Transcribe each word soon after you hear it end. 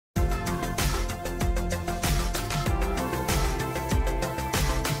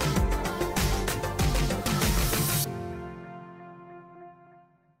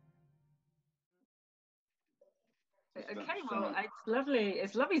Okay, well, it's lovely.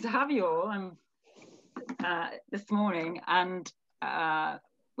 It's lovely to have you all this morning, and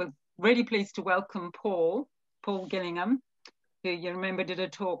we're really pleased to welcome Paul Gillingham, who you remember did a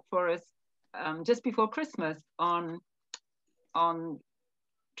talk for us just before Christmas on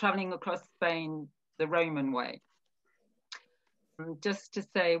traveling across Spain the Roman way. Just to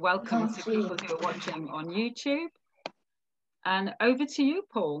say welcome to people who are watching on YouTube, and over to you,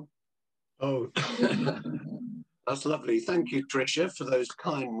 Paul. Oh, that's lovely. Thank you, Tricia, for those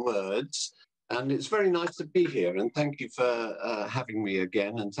kind words. And it's very nice to be here. And thank you for having me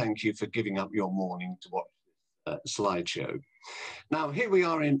again. And thank you for giving up your morning to watch this slideshow. Now, here we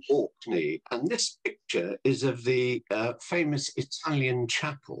are in Orkney. And this picture is of the famous Italian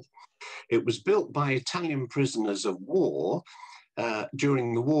chapel. It was built by Italian prisoners of war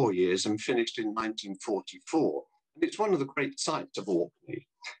during the war years and finished in 1944. And it's one of the great sights of Orkney.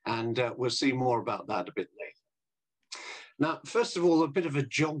 And we'll see more about that a bit later. Now, first of all, a bit of a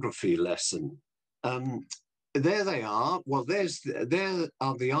geography lesson. There they are. Well, there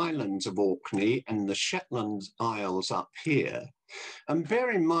are the islands of Orkney and the Shetland Isles up here. And bear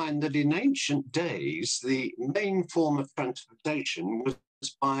in mind that in ancient days, the main form of transportation was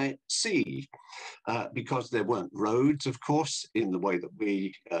by sea, because there weren't roads, of course, in the way that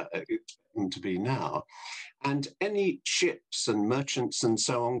we expect them to be now. And any ships and merchants and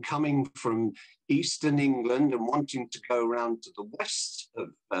so on coming from eastern England and wanting to go around to the west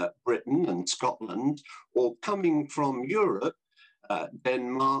of Britain and Scotland, or coming from Europe,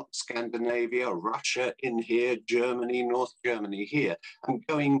 Denmark, Scandinavia, Russia in here, Germany, North Germany here, and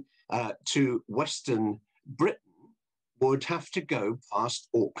going to Western Britain, would have to go past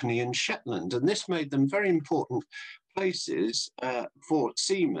Orkney and Shetland. And this made them very important places for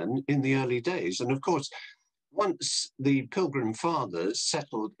seamen in the early days. And of course, once the Pilgrim Fathers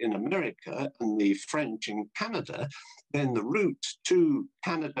settled in America and the French in Canada, then the route to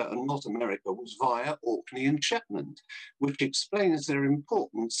Canada and North America was via Orkney and Shetland, which explains their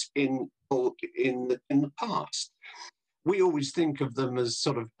importance in the past. We always think of them as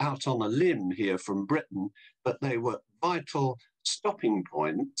sort of out on a limb here from Britain, but they were vital stopping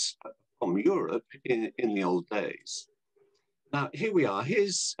points from Europe in the old days. Now, here we are.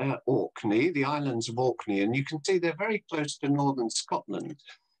 Here's Orkney, the islands of Orkney, and you can see they're very close to northern Scotland.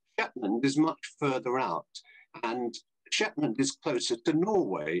 Shetland is much further out, and Shetland is closer to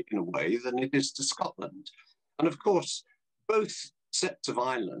Norway in a way than it is to Scotland. And of course, both sets of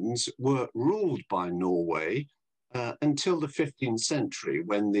islands were ruled by Norway until the 15th century,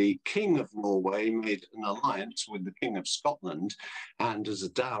 when the King of Norway made an alliance with the King of Scotland, and as a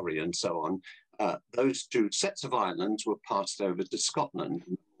dowry and so on, those two sets of islands were passed over to Scotland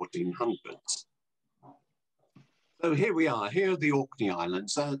in the 1400s. So here we are. Here are the Orkney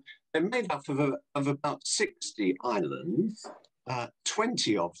Islands. They're made up of about 60 islands.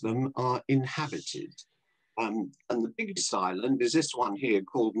 20 of them are inhabited. And the biggest island is this one here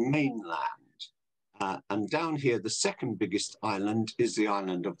called Mainland. And down here, the second biggest island is the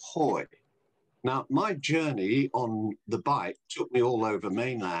island of Hoy. Now, my journey on the bike took me all over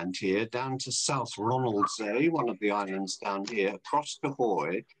mainland here, down to South Ronaldsay, one of the islands down here, across to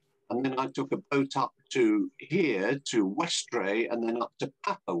Hoy, and then I took a boat up to here, to Westray, and then up to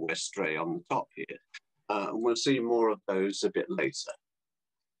Papa Westray on the top here. And we'll see more of those a bit later.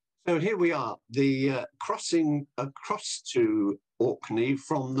 So here we are, the crossing across to Orkney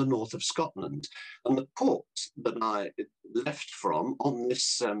from the north of Scotland. And the port that I left from on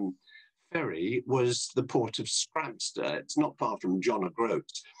this ferry was the port of Scrabster. It's not far from John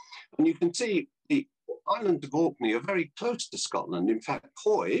O'Groats. And you can see the island of Orkney are very close to Scotland. In fact,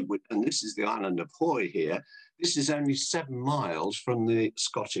 Hoy, and this is the island of Hoy here, this is only 7 miles from the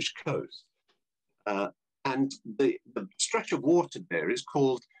Scottish coast. And the stretch of water there is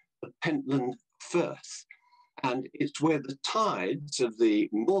called the Pentland Firth. And it's where the tides of the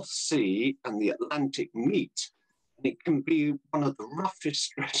North Sea and the Atlantic meet. And it can be one of the roughest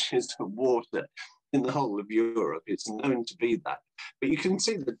stretches of water in the whole of Europe. It's known to be that. But you can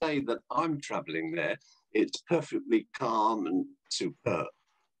see the day that I'm traveling there, it's perfectly calm and superb.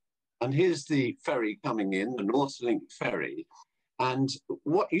 And here's the ferry coming in, the Northlink ferry. And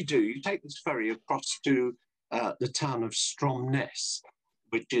what you do, you take this ferry across to the town of Stromness,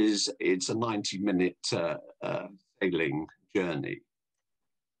 which is, it's a 90-minute sailing journey.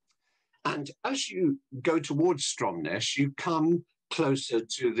 And as you go towards Stromness, you come closer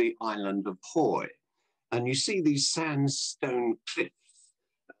to the island of Hoy, and you see these sandstone cliffs.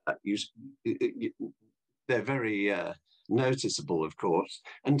 They're very noticeable, of course.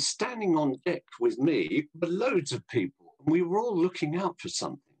 And standing on deck with me were loads of people, and we were all looking out for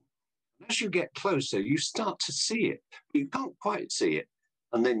something. As you get closer, you start to see it. You can't quite see it,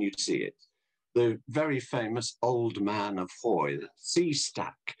 and then you see it. The very famous Old Man of Hoy, the sea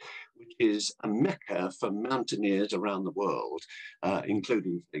stack, which is a mecca for mountaineers around the world,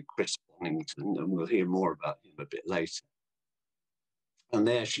 including Chris Bonington, and we'll hear more about him a bit later. And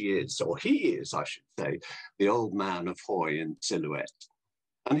there she is, or he is, I should say, the Old Man of Hoy in silhouette.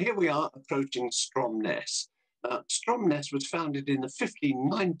 And here we are approaching Stromness. Stromness was founded in the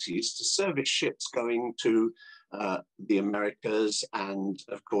 1590s to service ships going to the Americas and,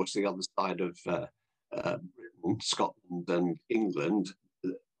 of course, the other side of Britain, Scotland and England,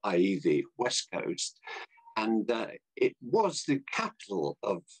 i.e. the West Coast. And it was the capital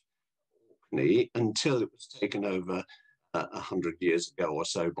of Orkney until it was taken over 100 years ago or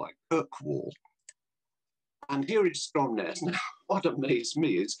so by Kirkwall. And here is Stromness. Now, what amazed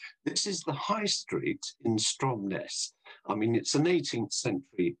me is this is the high street in Stromness. I mean, it's an 18th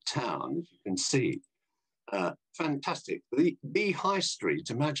century town, as you can see. Fantastic. The high street,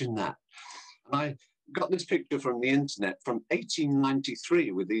 imagine that. And I got this picture from the internet from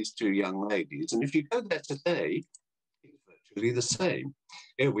 1893 with these two young ladies. And if you go there today, it's virtually the same.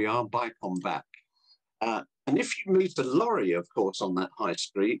 Here we are, bike on back. And if you meet a lorry, of course, on that high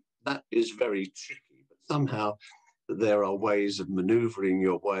street, that is very tricky. But somehow there are ways of maneuvering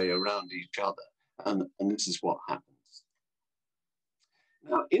your way around each other. And this is what happens.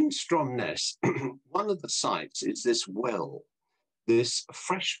 Now, in Stromness, one of the sites is this well, this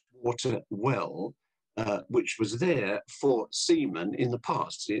freshwater well, which was there for seamen in the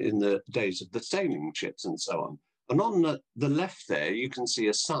past, in the days of the sailing ships and so on. And on the left there, you can see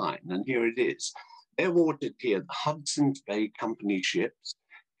a sign, and here it is. They're watered here, the Hudson's Bay Company ships.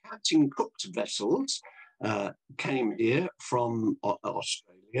 Captain Cook's vessels came here from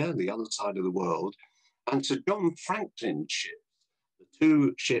Australia, the other side of the world, and Sir John Franklin's ships, the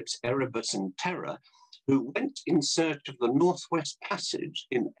two ships, Erebus and Terror, who went in search of the Northwest Passage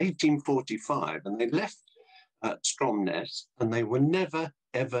in 1845, and they left Stromness, and they were never,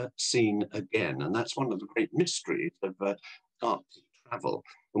 ever seen again. And that's one of the great mysteries of Arctic travel.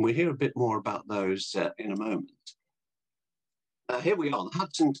 And we'll hear a bit more about those in a moment. Here we are, the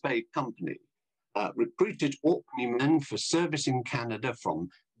Hudson's Bay Company recruited Orkney men for service in Canada from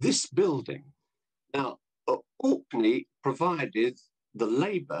this building. Now, Orkney provided the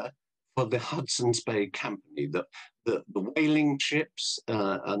labour for the Hudson's Bay Company, the whaling ships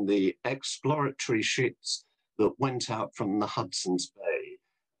and the exploratory ships that went out from the Hudson's Bay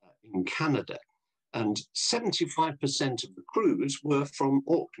in Canada. And 75% of the crews were from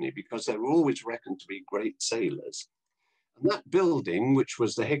Orkney because they were always reckoned to be great sailors. And that building, which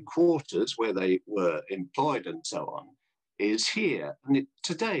was the headquarters where they were employed and so on, is here. And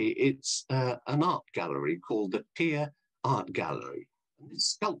today it's an art gallery called the Pier Art Gallery. And this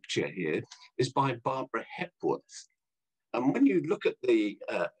sculpture here is by Barbara Hepworth. And when you look at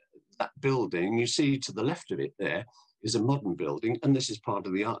that building, you see to the left of it there is a modern building, and this is part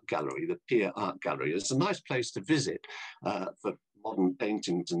of the art gallery, the Pier Art Gallery. It's a nice place to visit for modern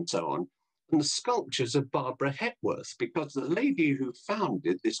paintings and so on. And the sculptures of Barbara Hepworth, because the lady who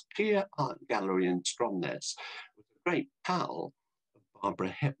founded this Pier Art Gallery in Stromness was a great pal of Barbara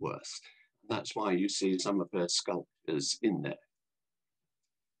Hepworth. And that's why you see some of her sculptures in there.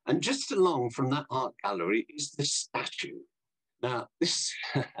 And just along from that art gallery is this statue. Now, this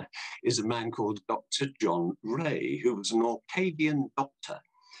is a man called Dr. John Ray, who was an Orcadian doctor.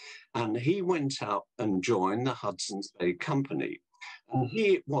 And he went out and joined the Hudson's Bay Company. And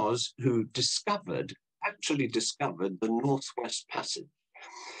he it was who actually discovered the Northwest Passage.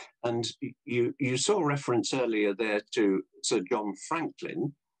 And you saw reference earlier there to Sir John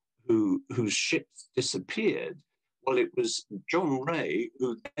Franklin, whose ships disappeared. Well, it was John Ray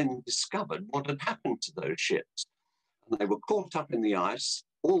who then discovered what had happened to those ships. And they were caught up in the ice,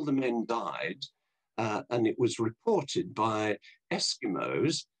 all the men died, and it was reported by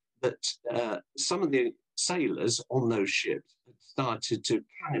Eskimos that some of the sailors on those ships had started to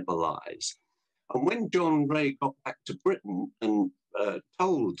cannibalize. And when John Ray got back to Britain and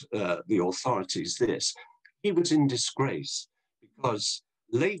told the authorities this, he was in disgrace because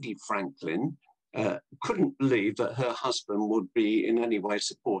Lady Franklin couldn't believe that her husband would be in any way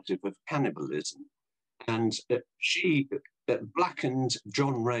supportive of cannibalism. And she blackened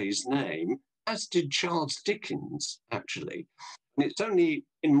John Ray's name, as did Charles Dickens, actually. And it's only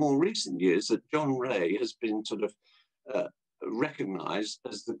in more recent years that John Ray has been sort of recognized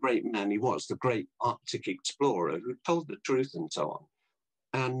as the great man he was, the great Arctic explorer who told the truth and so on.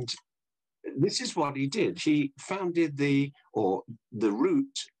 And this is what he did. He founded the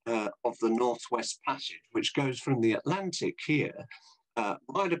route of the Northwest Passage, which goes from the Atlantic here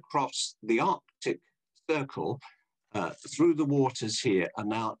right across the Arctic Circle, through the waters here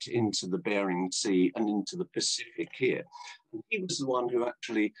and out into the Bering Sea and into the Pacific here. And he was the one who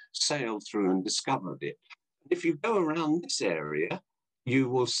actually sailed through and discovered it. If you go around this area, you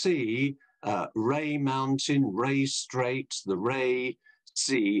will see Ray Mountain, Ray Strait, the Ray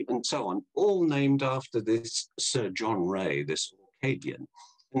Sea, and so on, all named after this Sir John Ray, this Orcadian.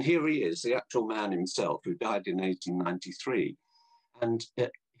 And here he is, the actual man himself, who died in 1893. And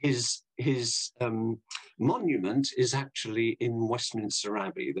his monument is actually in Westminster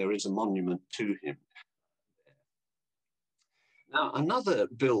Abbey. There is a monument to him. Now, another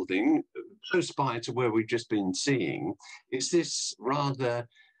building close by to where we've just been seeing is this rather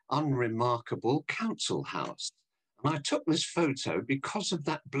unremarkable council house. And I took this photo because of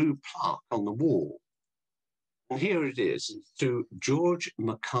that blue plaque on the wall. And here it is. It's to George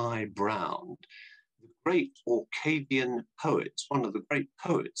Mackay Brown, the great Orcadian poet, one of the great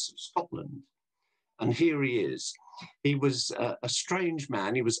poets of Scotland. And here he is. He was a strange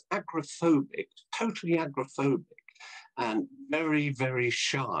man. He was agoraphobic, totally agoraphobic, and very, very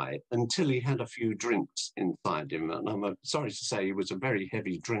shy until he had a few drinks inside him. And I'm sorry to say he was a very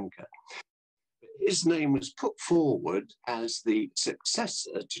heavy drinker. His name was put forward as the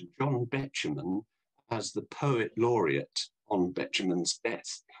successor to John Betjeman as the poet laureate on Betjeman's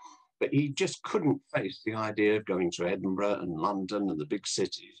death. But he just couldn't face the idea of going to Edinburgh and London and the big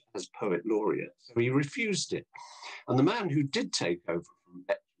cities as poet laureate. So he refused it. And the man who did take over from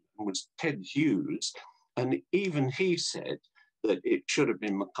Betjeman was Ted Hughes. And even he said that it should have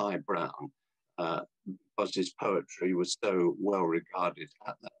been Mackay Brown because his poetry was so well regarded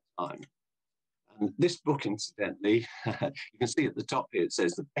at that time. And this book, incidentally, you can see at the top here, it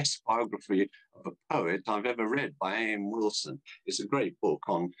says the best biography of a poet I've ever read by A.M. Wilson. It's a great book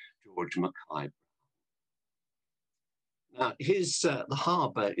on George Mackay Brown. Now, here's the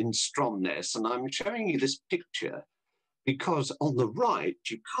harbour in Stromness, and I'm showing you this picture because on the right,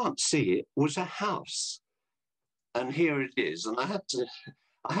 you can't see it, was a house. And here it is. And I have to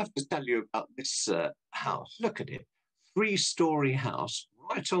tell you about this house. Look at it. 3-story house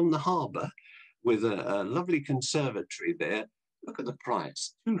right on the harbour with a lovely conservatory there. Look at the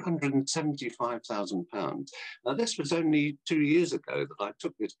price, £275,000. Now, this was only 2 years ago that I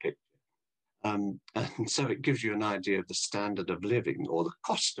took this picture. And so it gives you an idea of the standard of living or the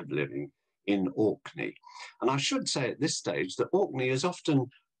cost of living in Orkney. And I should say at this stage that Orkney is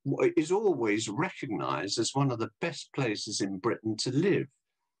always recognised as one of the best places in Britain to live,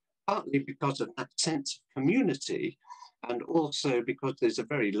 partly because of that sense of community and also because there's a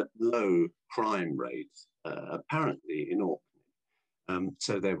very low crime rate, apparently, in Orkney.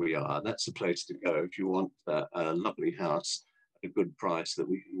 So there we are. That's the place to go if you want a lovely house at a good price that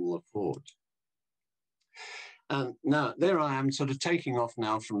we can all afford. And now, there I am sort of taking off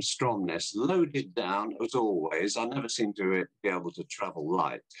now from Stromness, loaded down as always. I never seem to be able to travel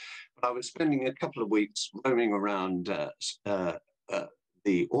light. But I was spending a couple of weeks roaming around the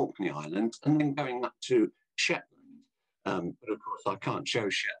Orkney Island and then going up to Shetland. But of course, I can't show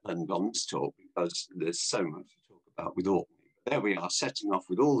Shetland on this talk because there's so much to talk about with Orkney. But there we are, setting off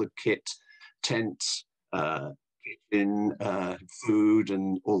with all the kit, tents, kitchen, food,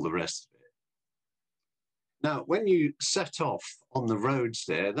 and all the rest of it. Now, when you set off on the roads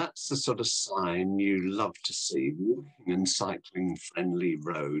there, that's the sort of sign you love to see. Walking and cycling friendly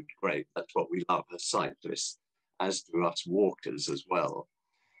road. Great, that's what we love as cyclists, as do us walkers as well.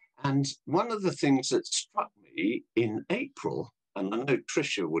 And one of the things that struck me in April, and I know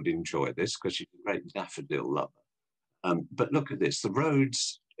Tricia would enjoy this because she's a great daffodil lover, but look at this, the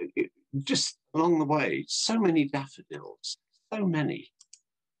roads, just along the way, so many daffodils, so many.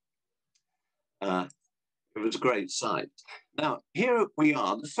 It was a great sight. Now, here we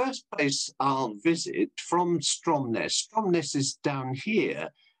are. The first place I'll visit from Stromness. Stromness is down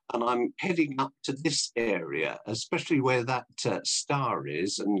here, and I'm heading up to this area, especially where that star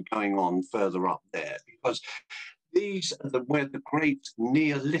is and going on further up there, because these are where the great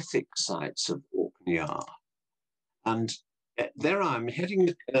Neolithic sites of Orkney are. And there I'm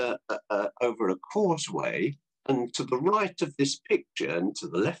heading over a causeway, and to the right of this picture and to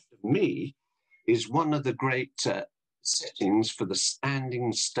the left of me is one of the great settings for the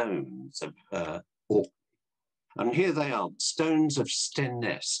standing stones of Orkney. And here they are, stones of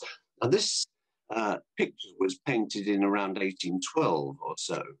Stonehenge. Now this picture was painted in around 1812 or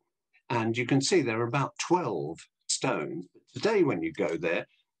so. And you can see there are about 12 stones. But today when you go there,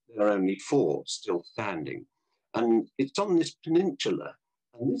 there are only 4 still standing. And it's on this peninsula,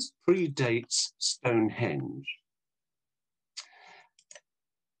 and this predates Stonehenge.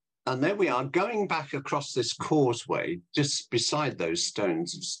 And there we are, going back across this causeway, just beside those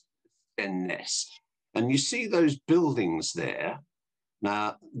stones of Stonehenge. And you see those buildings there.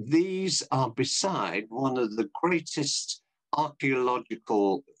 Now, these are beside one of the greatest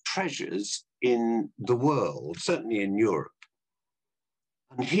archaeological treasures in the world, certainly in Europe.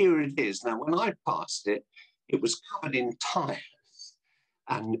 And here it is. Now, when I passed it, it was covered in tires,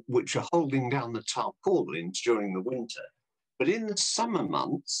 and which are holding down the tarpaulins during the winter. But in the summer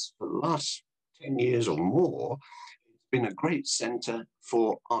months, for the last 10 years or more, it's been a great centre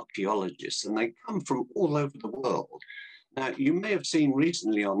for archaeologists, and they come from all over the world. Now, you may have seen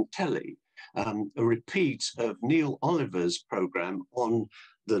recently on telly a repeat of Neil Oliver's programme on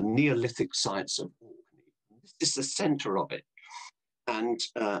the Neolithic sites of Orkney. This is the centre of it. And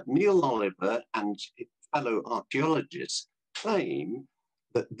Neil Oliver and fellow archaeologists claim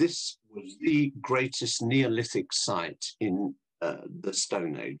that this was the greatest Neolithic site in the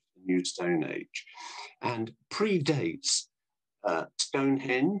Stone Age, the New Stone Age, and predates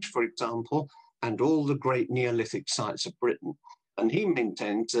Stonehenge, for example, and all the great Neolithic sites of Britain. And he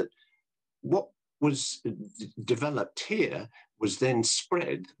maintains that what was developed here was then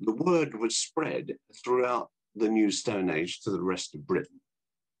spread, the word was spread throughout the New Stone Age to the rest of Britain.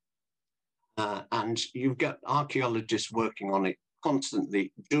 And you've got archaeologists working on it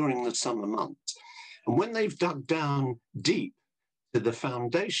constantly during the summer months. And when they've dug down deep to the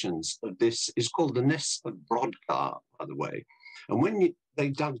foundations of this, is called the Nest of Brodgar, by the way. And when they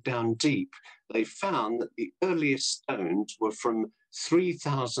dug down deep, they found that the earliest stones were from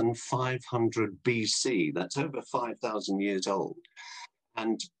 3,500 BC. That's over 5,000 years old.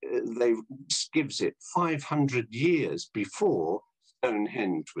 And they gives it 500 years before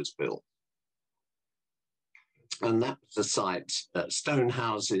Stonehenge was built. And that was the site, stone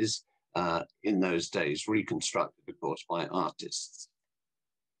houses in those days, reconstructed, of course, by artists.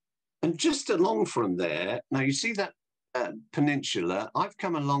 And just along from there, now you see that peninsula, I've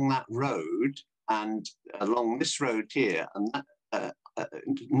come along that road and along this road here, and that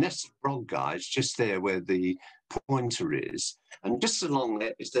Nest of Brodgar is just there where the pointer is. And just along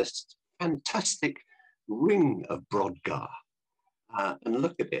there is this fantastic ring of Brodgar. And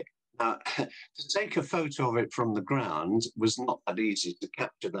look at it. Now, to take a photo of it from the ground was not that easy to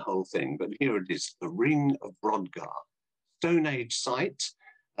capture the whole thing, but here it is, the ring of Brodgar. Stone Age site.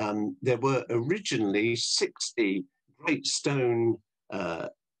 There were originally 60 great stone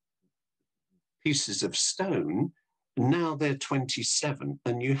pieces of stone. Now they're 27.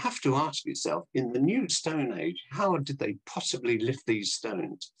 And you have to ask yourself, in the New Stone Age, how did they possibly lift these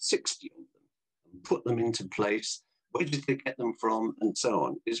stones, 60 of them, and put them into place? Where did they get them from? And so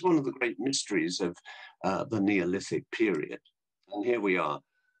on. It's one of the great mysteries of the Neolithic period. And here we are,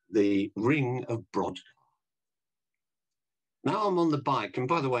 the Ring of Brodgar. Now I'm on the bike, and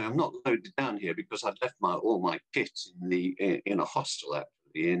by the way, I'm not loaded down here because I'd left all my kit in a hostel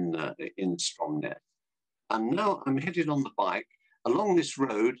actually in Stromness. And now I'm headed on the bike along this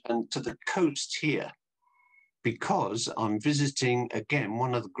road and to the coast here, because I'm visiting again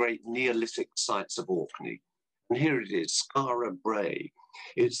one of the great Neolithic sites of Orkney. And here it is, Skara Brae.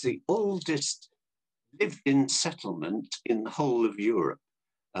 It's the oldest lived-in settlement in the whole of Europe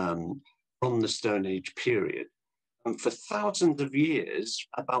from the Stone Age period. And for thousands of years,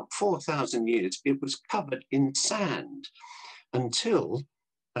 about 4,000 years, it was covered in sand until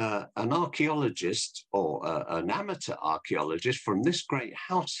an archaeologist or an amateur archaeologist from this great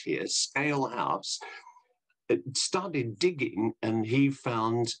house here, Scale House, started digging, and he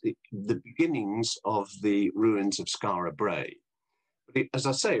found the beginnings of the ruins of Skara Brae. But as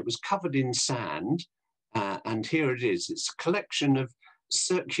I say, it was covered in sand, and here it is. It's a collection of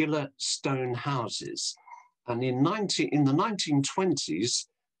circular stone houses. And in the 1920s,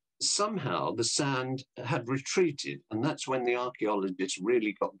 somehow the sand had retreated, and that's when the archaeologists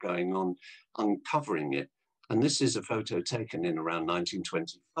really got going on uncovering it. And this is a photo taken in around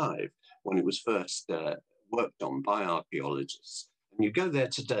 1925, when it was first worked on by archaeologists. And you go there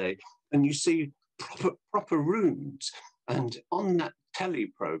today and you see proper rooms. And on that telly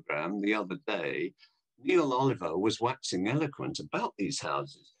program the other day, Neil Oliver was waxing eloquent about these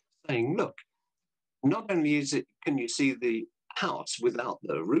houses, saying, look, not only can you see the house without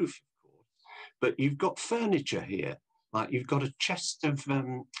the roof, of course, but you've got furniture here. Like you've got a chest of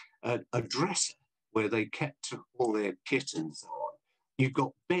a dresser where they kept all their kit and so on. You've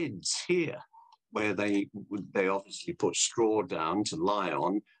got beds here where they obviously put straw down to lie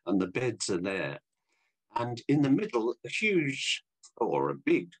on, and the beds are there. And in the middle, a huge or a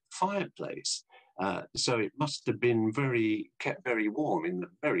big fireplace. So it must have been kept very warm in the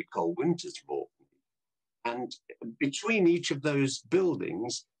very cold winters of Orkney. And between each of those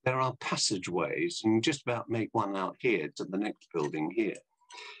buildings, there are passageways. You can just about make one out here to the next building here.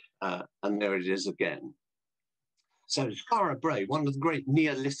 And there it is again. So Skara Brae, one of the great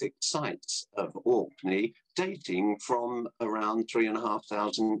Neolithic sites of Orkney, dating from around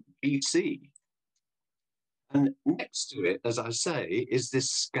 3,500 BC. And next to it, as I say, is this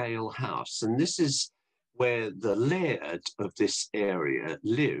scale house. And this is where the laird of this area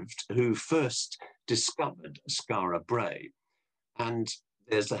lived, who first discovered Skara Brae. And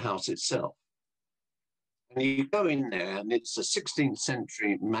there's the house itself. And you go in there, and it's a 16th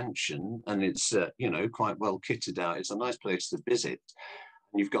century mansion, and it's, you know, quite well kitted out. It's a nice place to visit.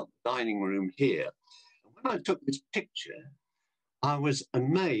 And you've got the dining room here. And when I took this picture, I was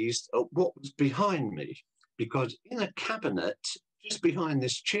amazed at what was behind me, because in a cabinet, just behind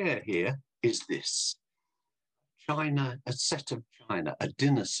this chair here, is this china, a set of china, a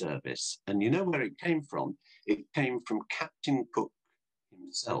dinner service. And you know where it came from? It came from Captain Cook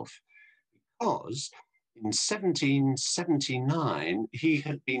himself, because in 1779, he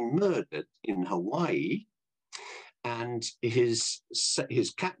had been murdered in Hawaii, and his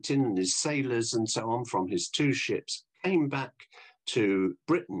captain and his sailors and so on from his two ships came back to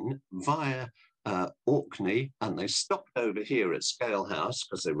Britain via Orkney, and they stopped over here at Scale House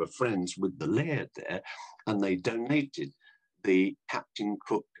because they were friends with the laird there, and they donated the Captain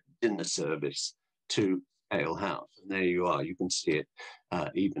Cook dinner service to Scale House. And there you are, you can see it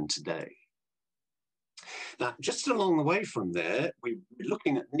even today. Now, just along the way from there, we're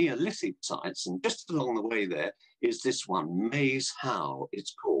looking at Neolithic sites, and just along the way there is this one, Maze How,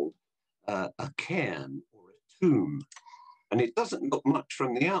 it's called, a cairn or a tomb. And it doesn't look much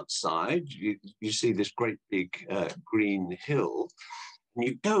from the outside. You see this great big green hill, and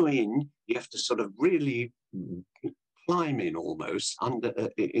you go in, you have to sort of really climb in almost under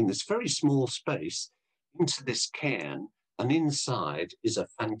in this very small space into this cairn. And inside is a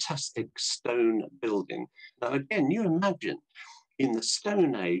fantastic stone building. Now, again, you imagine in the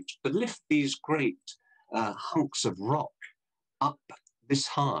Stone Age to lift these great hunks of rock up this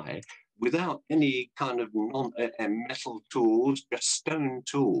high without any kind of metal tools, just stone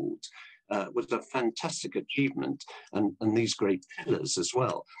tools, was a fantastic achievement, and these great pillars as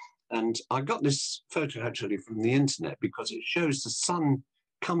well. And I got this photo actually from the internet because it shows the sun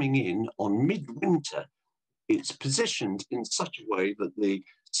coming in on midwinter. It's positioned in such a way that the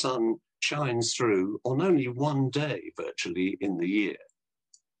sun shines through on only one day virtually in the year.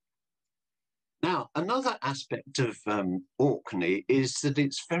 Now, another aspect of Orkney is that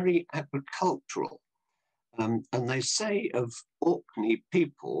it's very agricultural. And they say of Orkney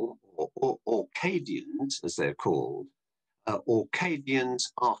people, or Orcadians as they're called,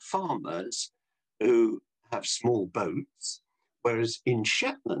 Orcadians are farmers who have small boats, whereas in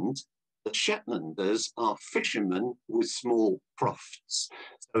Shetland, the Shetlanders are fishermen with small crofts.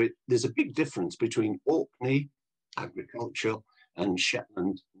 So there's a big difference between Orkney, agricultural, and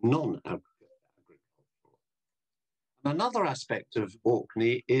Shetland, non-agricultural. Another aspect of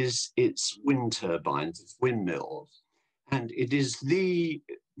Orkney is its wind turbines, its windmills. And it is the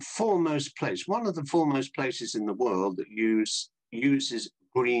foremost place, one of the foremost places in the world that uses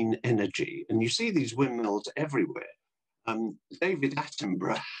green energy. And you see these windmills everywhere. David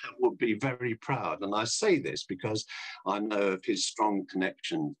Attenborough would be very proud. And I say this because I know of his strong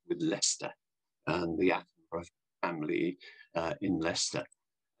connection with Leicester and the Attenborough family in Leicester.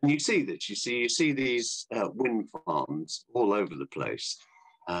 And you see this, you see these wind farms all over the place.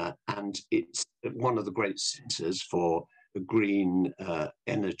 And it's one of the great centres for green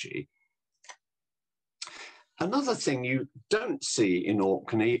energy. Another thing you don't see in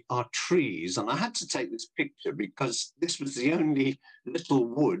Orkney are trees. And I had to take this picture because this was the only little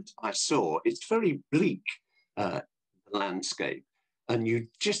wood I saw. It's very bleak landscape, and you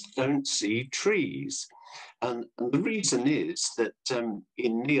just don't see trees. And the reason is that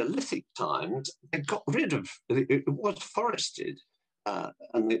in Neolithic times, they got rid of, it was forested,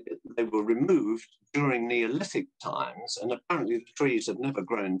 and they were removed during Neolithic times. And apparently the trees have never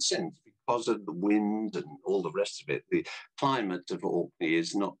grown since because of the wind and all the rest of it. The climate of Orkney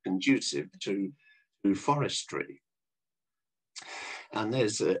is not conducive to forestry. And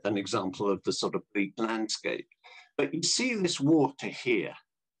there's an example of the sort of bleak landscape. But you see this water here.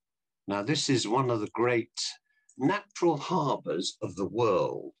 Now, this is one of the great natural harbours of the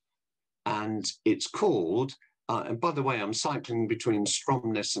world. And it's called, and by the way, I'm cycling between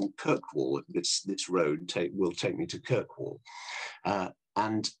Stromness and Kirkwall. This road will take me to Kirkwall.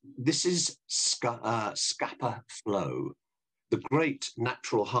 And this is Scapa Flow, the great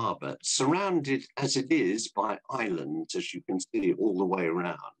natural harbour, surrounded as it is by islands, as you can see all the way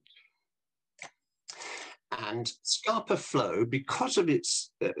around. And Scapa Flow, because of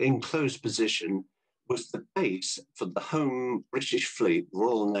its enclosed position, was the base for the home British fleet,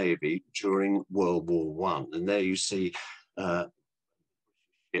 Royal Navy, during World War One. And there you see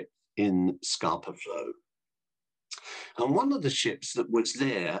ships in Scapa Flow. And one of the ships that was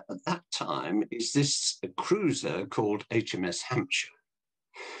there at that time is this cruiser called HMS Hampshire.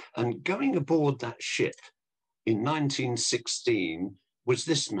 And going aboard that ship in 1916 was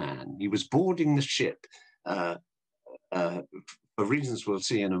this man. He was boarding the ship for reasons we'll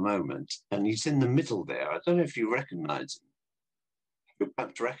see in a moment, and he's in the middle there. I don't know if you recognize him. You'll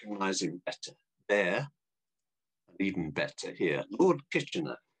perhaps recognize him better there, and even better here. Lord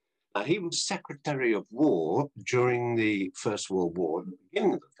Kitchener. He was Secretary of War during the First World War, the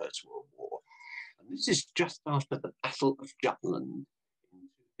beginning of the First World War. And this is just after the Battle of Jutland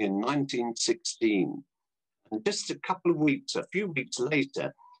in 1916. And just a few weeks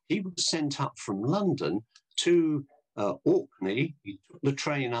later, he was sent up from London to Orkney. He took the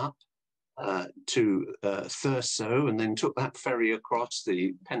train up to Thurso and then took that ferry across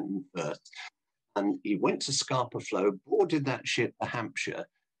the Penton Firth. And he went to Scapa Flow, boarded that ship, the Hampshire,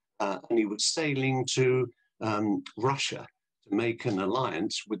 and he was sailing to Russia to make an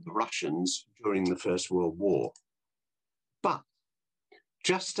alliance with the Russians during the First World War. But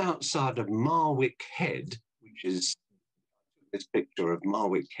just outside of Marwick Head, which is this picture of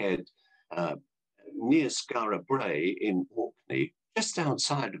Marwick Head near Skara Brae in Orkney, just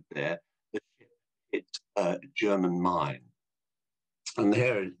outside of there, the ship hit a German mine. And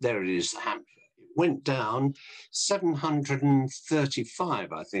there it is, the Hampshire. It went down.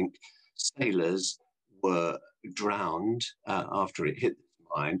 735, I think, sailors were drowned after it hit the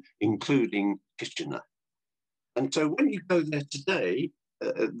mine, including Kitchener. And so when you go there today,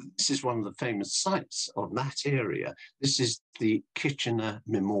 this is one of the famous sites of that area. This is the Kitchener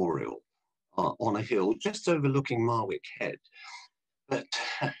Memorial on a hill just overlooking Marwick Head. But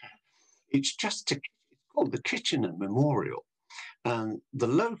it's called the Kitchener Memorial. And the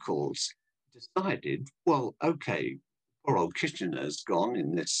locals decided, well, okay, poor old Kitchener's gone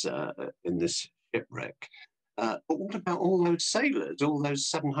in this shipwreck. But what about all those sailors, all those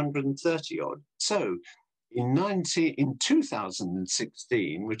 730 odd? So in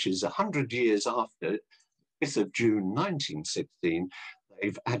 2016, which is 100 years after 5th of June 1916,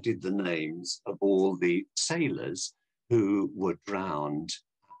 they've added the names of all the sailors who were drowned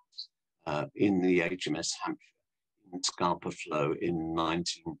in the HMS Hampshire in Scapa Flow in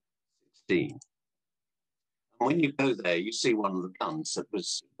 1916. And when you go there, you see one of the guns that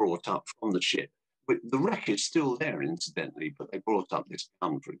was brought up from the ship. The wreck is still there, incidentally, but they brought up this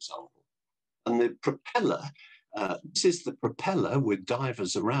gun, for example. And the propeller, this is the propeller with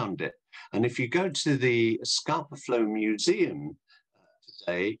divers around it. And if you go to the Scapa Flow Museum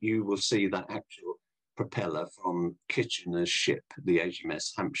today, you will see that actual propeller from Kitchener's ship, the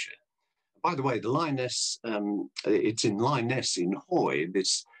HMS Hampshire. By the way, the Lioness, it's in Lioness in Hoy,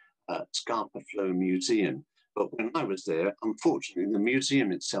 this Scapa Flow Museum. But when I was there, unfortunately, the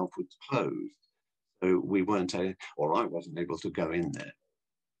museum itself was closed. So we weren't, or I wasn't able to go in there.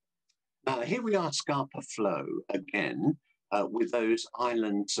 Now, here we are, Scapa Flow again, with those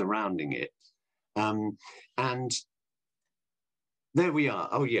islands surrounding it. And there we are.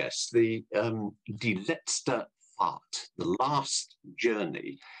 Oh, yes, the Die letzte Fahrt, the last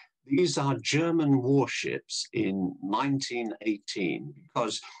journey. These are German warships in 1918,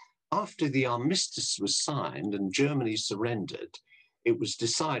 because after the armistice was signed and Germany surrendered, it was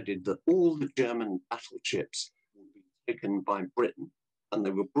decided that all the German battleships would be taken by Britain, and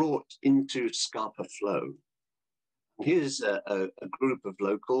they were brought into Scapa Flow. And here's a group of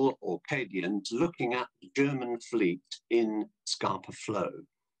local Orcadians looking at the German fleet in Scapa Flow.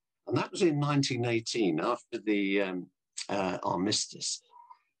 And that was in 1918, after the armistice.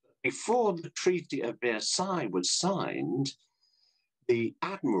 Before the Treaty of Versailles was signed, the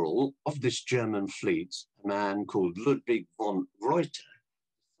admiral of this German fleet, a man called Ludwig von Reuter,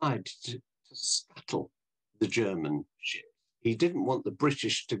 decided to scuttle the German ship. He didn't want the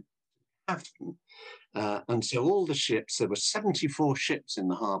British to have them. And so all the ships, there were 74 ships in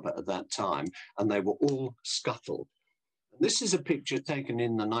the harbour at that time, and they were all scuttled. And this is a picture taken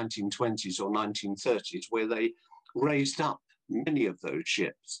in the 1920s or 1930s, where they raised up many of those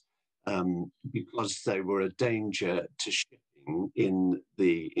ships because they were a danger to shipping in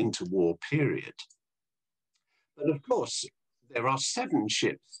the interwar period. But of course, there are 7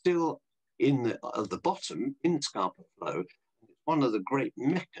 ships still in at the bottom in Scapa Flow. It's one of the great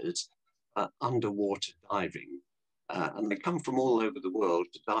meccas underwater diving. And they come from all over the world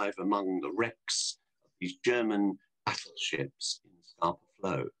to dive among the wrecks of these German battleships in Scapa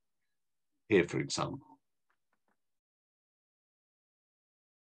Flow. Here, for example.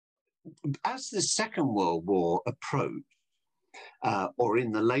 as the Second World War approached, or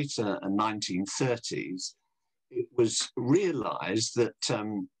in the later 1930s, it was realized that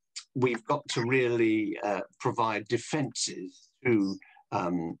we've got to really provide defenses to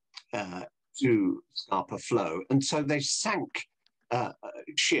Scapa Flow. And so they sank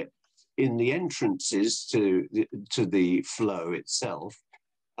ships in the entrances to the flow itself.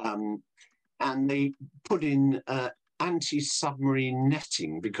 And they put in anti-submarine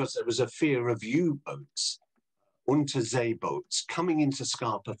netting because there was a fear of U-boats, Unterseeboats, coming into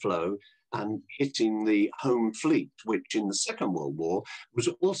Scapa Flow and hitting the home fleet, which in the Second World War was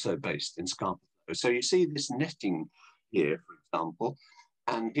also based in Scapa Flow. So you see this netting here, for example,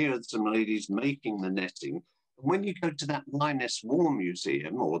 and here are some ladies making the netting. When you go to that Linus War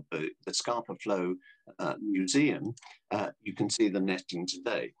Museum, or the Scapa Flow Museum, you can see the netting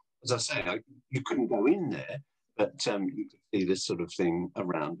today. As I say, you couldn't go in there, but you could see this sort of thing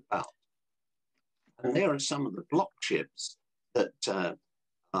around about. And there are some of the block ships that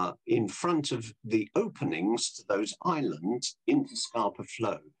are in front of the openings to those islands into Scapa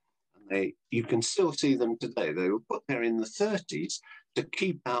Flow. And you can still see them today. They were put there in the 30s to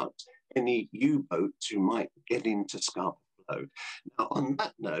keep out any U-boats who might get into Scapa Flow. Now, on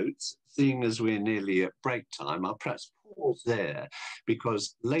that note, seeing as we're nearly at break time, I'll perhaps pause there,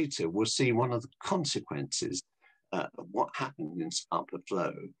 because later we'll see one of the consequences of what happened in Scapa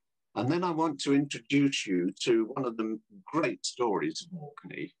Flow. And then I want to introduce you to one of the great stories of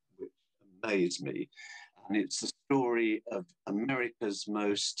Orkney, which amazed me. And it's the story of America's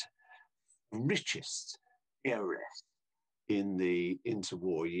most richest heiress in the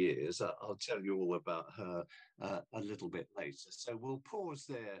interwar years. I'll tell you all about her a little bit later. So we'll pause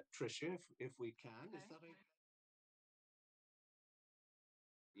there, Tricia, if we can. Okay. Is that okay?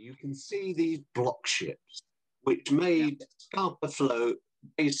 You can see these block ships, which made Scapa Flow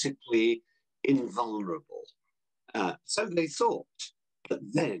basically invulnerable. So they thought, but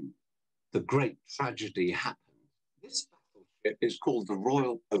then the great tragedy happened. This battleship is called the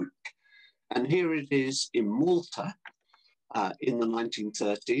Royal Oak, and here it is in Malta in the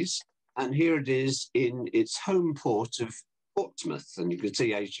 1930s, and here it is in its home port of Portsmouth, and you can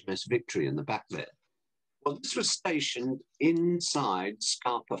see HMS Victory in the back there. Well, this was stationed inside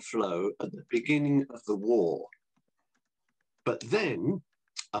Scapa Flow at the beginning of the war. But then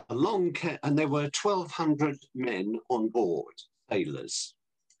along came, and there were 1,200 men on board, sailors.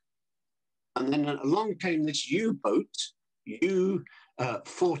 And then along came this U-boat,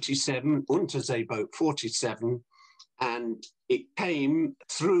 U-47, Unterseeboot 47, and it came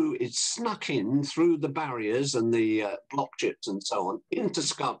through, it snuck in through the barriers and the block ships and so on into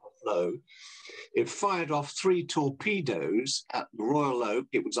Scapa Flow. It fired off 3 torpedoes at the Royal Oak.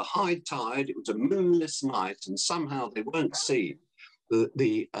 It was a high tide, it was a moonless night, and somehow they weren't seen.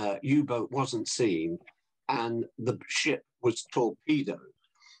 The U-boat wasn't seen, and the ship was torpedoed.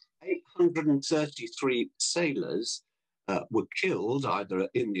 833 sailors were killed, either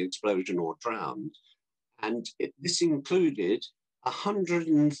in the explosion or drowned. And this included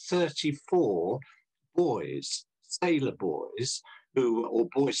 134 boys, sailor boys, or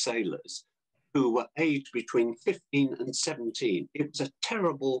boy sailors, who were aged between 15 and 17. It was a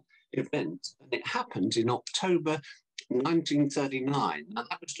terrible event, and it happened in October 1939. And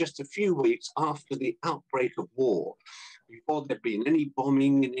that was just a few weeks after the outbreak of war, before there'd been any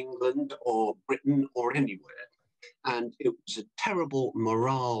bombing in England or Britain or anywhere. And it was a terrible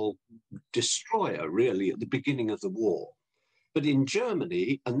morale destroyer, really, at the beginning of the war. But in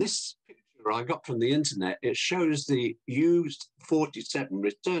Germany, and this picture I got from the internet, it shows the U-47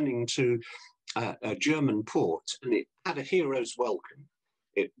 returning to a German port, and it had a hero's welcome.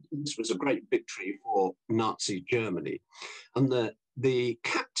 This was a great victory for Nazi Germany. And the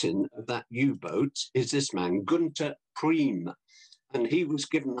captain of that U-boat is this man, Gunther Priem, and he was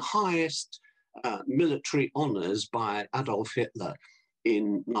given the highest military honours by Adolf Hitler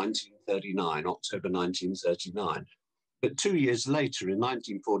in 1939, October 1939. But 2 years later, in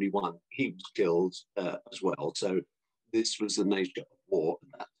 1941, he was killed as well. So this was the nature of war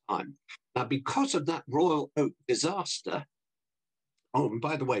at that time. Now, because of that Royal Oak disaster, oh, and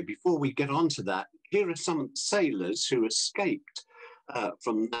by the way, before we get on to that, here are some sailors who escaped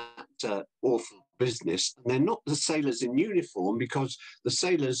from that awful business. And they're not the sailors in uniform, because the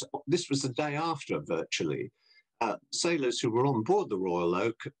sailors, this was the day after virtually, sailors who were on board the Royal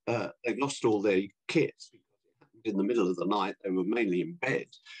Oak, they lost all their kits because it happened in the middle of the night. They were mainly in bed.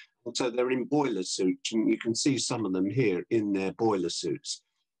 And so they're in boiler suits, and you can see some of them here in their boiler suits.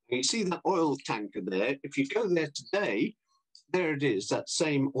 And you see that oil tanker there. If you go there today, there it is, that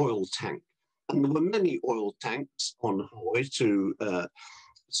same oil tank. And there were many oil tanks on Hoy to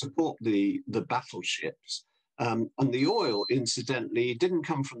support the battleships. And the oil, incidentally, didn't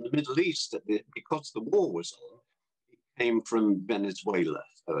come from the Middle East because the war was on. It came from Venezuela,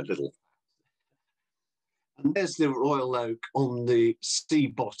 so a little. And there's the Royal Oak on the sea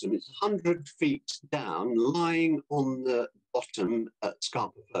bottom. It's 100 feet down, lying on the bottom at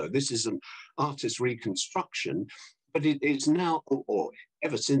Scarpa Flow. This is an artist's reconstruction, but it is now, or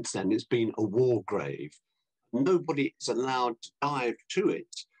ever since then, it's been a war grave. Nobody is allowed to dive to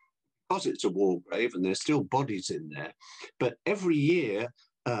it because it's a war grave and there's still bodies in there. But every year,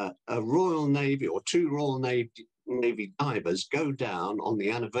 a Royal Navy or two Royal Navy divers go down on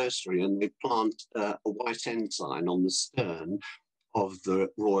the anniversary and they plant a white ensign on the stern of the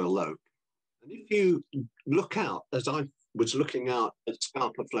Royal Oak. And if you look out, as I was looking out at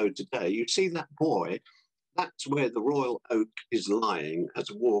Scarpa Flow today, you see that buoy. That's where the Royal Oak is lying as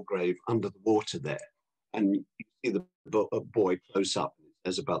a war grave under the water there. And you see the buoy close up. It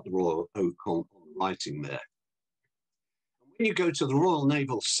says about the Royal Oak on the writing there. When you go to the Royal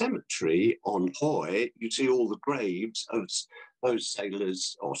Naval Cemetery on Hoy, you see all the graves of those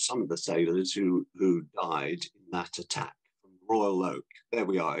sailors, or some of the sailors who died in that attack from the Royal Oak. There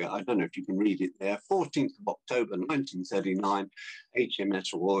we are. I don't know if you can read it there. 14th of October, 1939,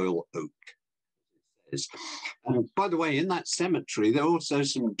 HMS Royal Oak. And by the way, in that cemetery, there are also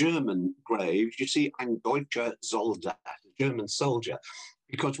some German graves. You see, ein deutscher Soldat, a German soldier,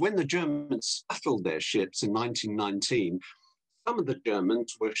 because when the Germans scuttled their ships in 1919, some of the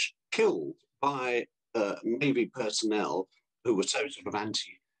Germans were killed by Navy personnel who were so sort of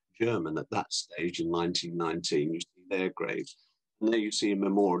anti-German at that stage in 1919. You see their graves. And there you see a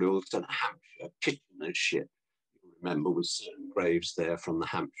memorial to the Hampshire, Kitchener's ship. You remember, with certain graves there from the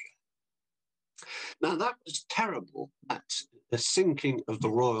Hampshire. Now, that was terrible, the sinking of the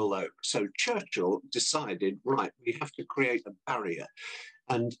Royal Oak. So Churchill decided, right, we have to create a barrier.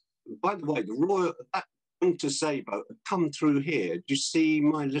 And by the way, that to boat had come through here. Do you see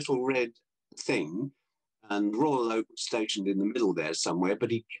my little red thing? And the Royal Oak was stationed in the middle there somewhere, but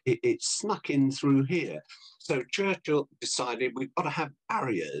it snuck in through here. So Churchill decided we've got to have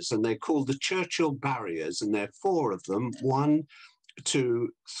barriers, and they're called the Churchill barriers, and there are 4 of them, 1, 2,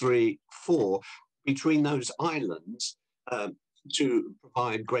 3, 4, between those islands to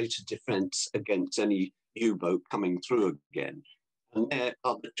provide greater defence against any U-boat coming through again. And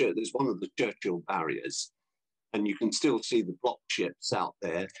there's one of the Churchill barriers, and you can still see the block ships out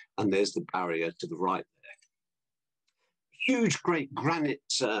there, and there's the barrier to the right there. Huge, great granite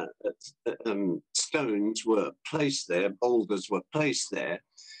stones were placed there, boulders were placed there,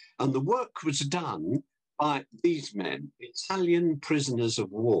 and the work was done by these men, Italian prisoners of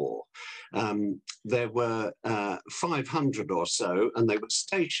war. There were 500 or so, and they were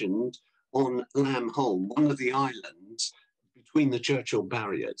stationed on Lamb Holm, one of the islands between the Churchill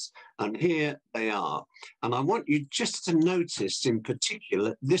barriers. And here they are. And I want you just to notice in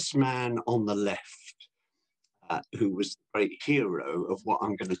particular this man on the left, who was the great hero of what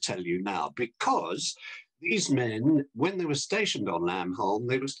I'm going to tell you now, because these men, when they were stationed on Lamb Holm,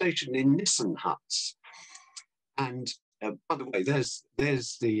 they were stationed in Nissen huts. And by the way, there's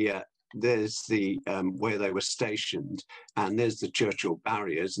the where they were stationed, and there's the Churchill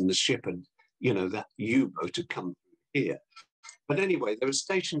barriers, and the ship had, that U-boat had come through here. But anyway, they were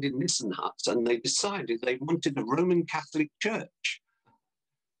stationed in Nissen huts, and they decided they wanted a Roman Catholic church.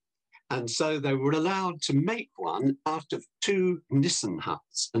 And so they were allowed to make one out of 2 Nissen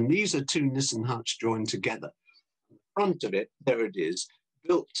huts. And these are 2 Nissen huts joined together. In front of it, there it is,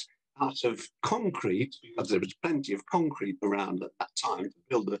 built out of concrete, because there was plenty of concrete around at that time to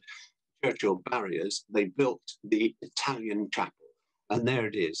build the Churchill barriers. They built the Italian chapel. And there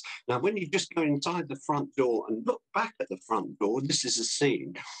it is. Now, when you just go inside the front door and look back at the front door, this is a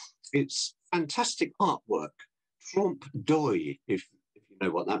scene. It's fantastic artwork. Trompe d'oeil, if you know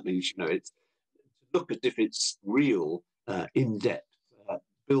what that means. It's to look as if it's real, in-depth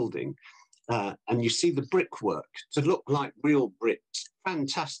building. And you see the brickwork to look like real bricks.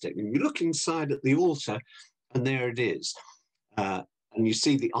 Fantastic. And you look inside at the altar, and there it is. And you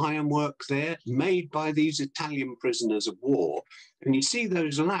see the ironwork there, made by these Italian prisoners of war. And you see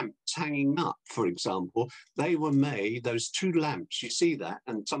those lamps hanging up, for example. They were made, those 2 lamps, you see that,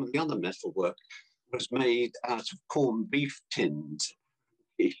 and some of the other metalwork was made out of corned beef tins.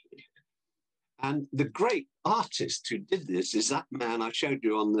 And the great artist who did this is that man I showed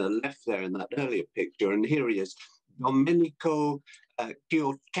you on the left there in that earlier picture. And here he is, Domenico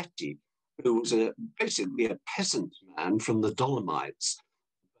Chiocchetti, who was basically a peasant man from the Dolomites,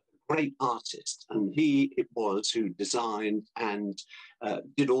 a great artist. And it was who designed and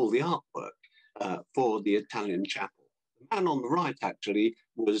did all the artwork for the Italian chapel. The man on the right actually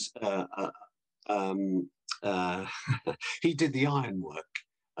was, he did the ironwork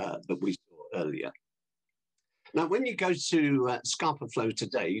that we saw earlier. Now, when you go to Scapa Flow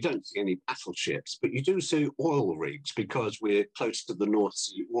today, you don't see any battleships, but you do see oil rigs because we're close to the North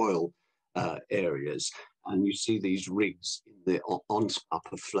Sea oil areas, and you see these rigs on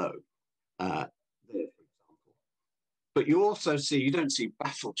Scapa Flow there, for example. But you also see, you don't see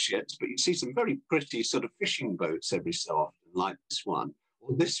battleships, but you see some very pretty sort of fishing boats every so often, like this one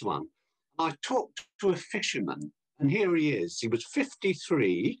or this one. I talked to a fisherman, and here he is. He was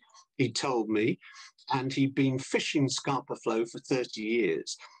 53, he told me, and he'd been fishing Scapa Flow for 30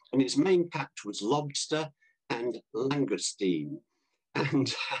 years. And his main catch was lobster and langoustine.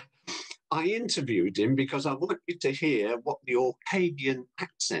 And I interviewed him because I want you to hear what the Orcadian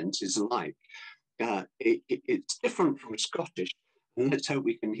accent is like. It's different from Scottish, and let's hope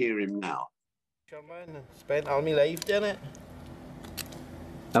we can hear him now. Spent all my life doing it.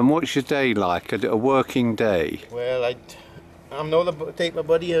 And what's your day like, a working day? Well, I'm not the type of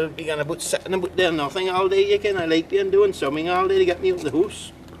buddy who'll be going about sitting about doing nothing all day, you can. I like being doing something all day to get me out of the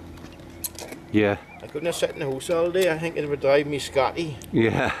house. Yeah. I couldn't sit in the house all day. I think it would drive me scotty.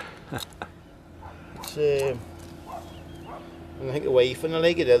 Yeah. It's, and I think the wife and I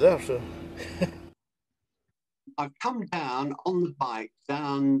like it either, so. I've come down on the bike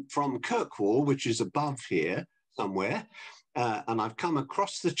down from Kirkwall, which is above here somewhere, and I've come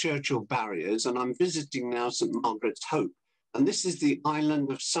across the Churchill barriers, and I'm visiting now St Margaret's Hope. And this is the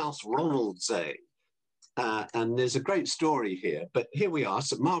island of South Ronaldsay. And there's a great story here, but here we are,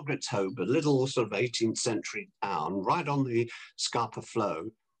 St Margaret's Hope, a little sort of 18th century town right on the Scapa Flow,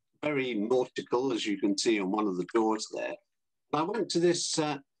 very nautical, as you can see on one of the doors there. And I went to this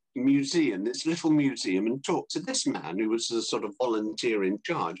museum, this little museum, and talked to this man who was a sort of volunteer in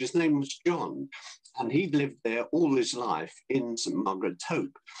charge. His name was John, and he'd lived there all his life in St Margaret's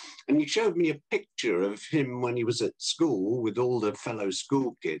Hope. And he showed me a picture of him when he was at school with all the fellow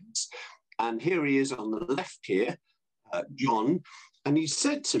school kids. And here he is on the left here, John, and he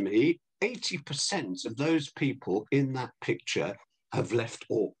said to me, 80% of those people in that picture have left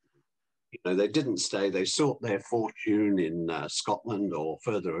Orkney. You know, they didn't stay, they sought their fortune in Scotland or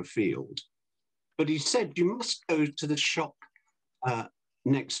further afield. But he said, you must go to the shop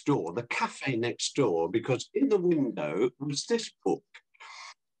next door, the cafe next door, because in the window was this book.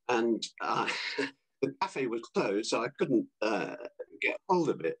 And the cafe was closed, so I couldn't get hold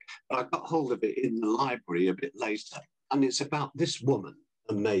of it. But I got hold of it in the library a bit later. And it's about this woman,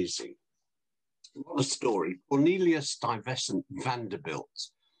 amazing. What a story. Cornelia Stuyvesant Vanderbilt.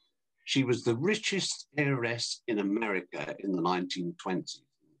 She was the richest heiress in America in the 1920s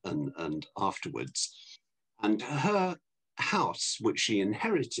and afterwards. And her house, which she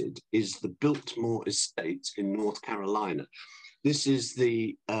inherited, is the Biltmore Estate in North Carolina. This is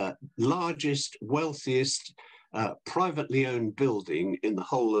the largest, wealthiest, privately owned building in the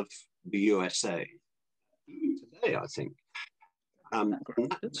whole of the USA. Today, I think. And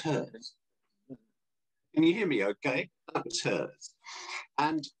that was hers. Can you hear me okay? That was hers.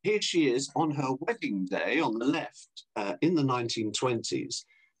 And here she is on her wedding day on the left in the 1920s.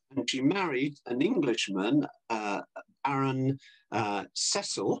 And she married an Englishman, Baron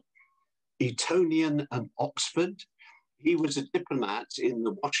Cecil, Etonian and Oxford. He was a diplomat in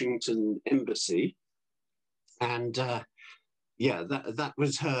the Washington embassy. And yeah, that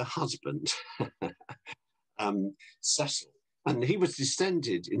was her husband, Cecil. And he was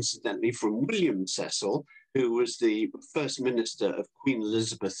descended, incidentally, from William Cecil, who was the first minister of Queen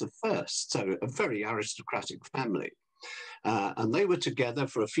Elizabeth I, so a very aristocratic family. And they were together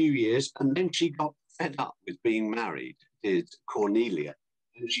for a few years, and then she got fed up with being married, did Cornelia.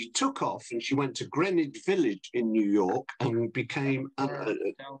 And she took off and she went to Greenwich Village in New York and became,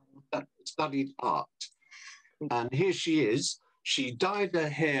 studied art. And here she is. She dyed her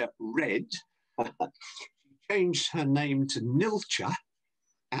hair red. Changed her name to Nilcha,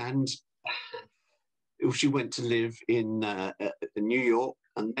 and she went to live in New York,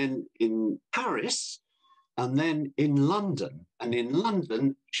 and then in Paris, and then in London. And in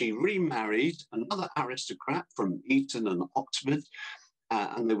London, she remarried another aristocrat from Eton and Oxford,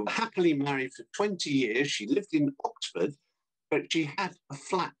 and they were happily married for 20 years. She lived in Oxford, but she had a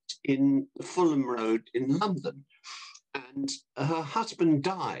flat in the Fulham Road in London. And her husband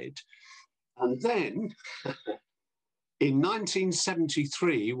died. And then in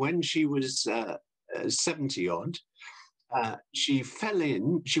 1973, when she was 70 odd, she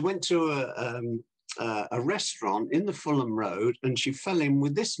went to a restaurant in the Fulham Road, and she fell in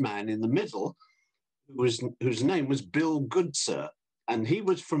with this man in the middle, whose name was Bill Goodsir. And he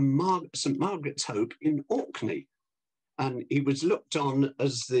was from St Margaret's Hope in Orkney. And he was looked on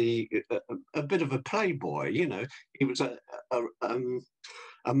as a bit of a playboy, you know. He was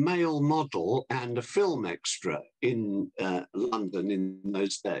a male model and a film extra in London in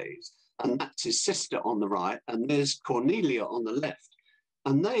those days. And that's his sister on the right, and there's Cornelia on the left.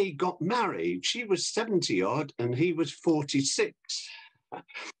 And they got married. She was 70 odd and he was 46. She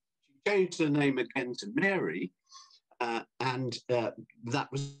changed her name again to Mary, and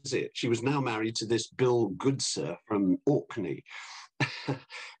that was it. She was now married to this Bill Goodser from Orkney.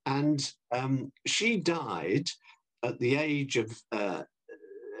 And she died at the age of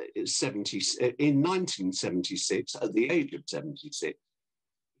 70, in 1976, at the age of 76.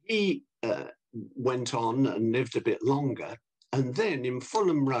 He went on and lived a bit longer. And then in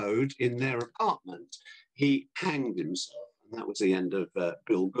Fulham Road, in their apartment, he hanged himself. And that was the end of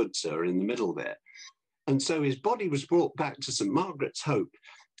Bill Goodser in the middle there. And so his body was brought back to St. Margaret's Hope,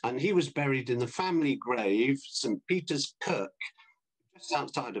 and he was buried in the family grave, St. Peter's Kirk, just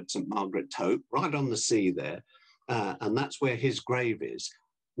outside of St. Margaret's Hope, right on the sea there. And that's where his grave is.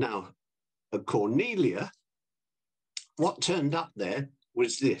 Now, at Cornelia, what turned up there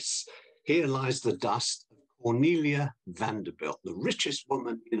was this. Here lies the dust of Cornelia Vanderbilt, the richest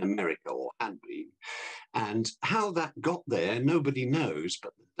woman in America, or had been. And how that got there, nobody knows,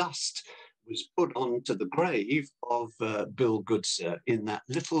 but the dust was put onto the grave of Bill Goodser in that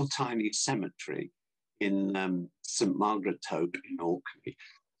little tiny cemetery in St. Margaret's Hope in Orkney.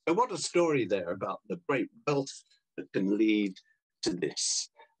 So what a story there about the great wealth that can lead to this.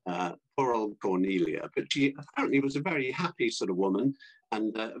 Poor old Cornelia, but she apparently was a very happy sort of woman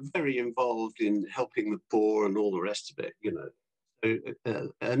and very involved in helping the poor and all the rest of it, you know.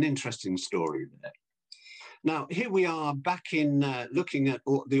 So, an interesting story there. Now, here we are back in looking at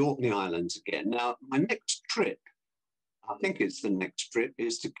the Orkney Islands again. Now, my next trip, I think it's the next trip,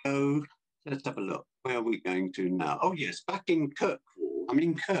 is to go, let's have a look. Where are we going to now? Oh, yes, back in Kirkwall. I'm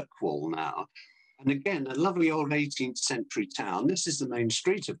in Kirkwall now. And again, a lovely old 18th century town. This is the main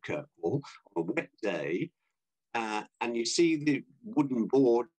street of Kirkwall on a wet day. And you see the wooden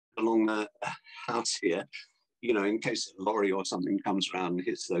board along the house here, you know, in case a lorry or something comes around and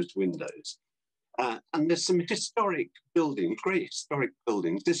hits those windows. And there's some historic buildings, great historic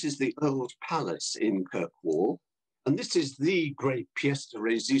buildings. This is the Earl's Palace in Kirkwall. And this is the great pièce de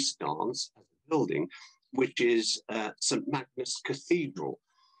résistance as a building, which is St. Magnus Cathedral.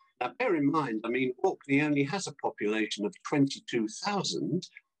 Now, bear in mind, I mean, Orkney only has a population of 22,000,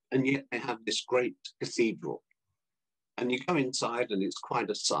 and yet they have this great cathedral. And you go inside, and it's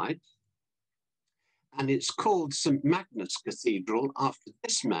quite a sight. And it's called St. Magnus Cathedral after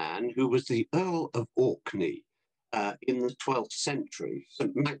this man who was the Earl of Orkney in the 12th century,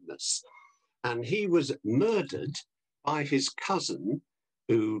 St. Magnus. And he was murdered by his cousin,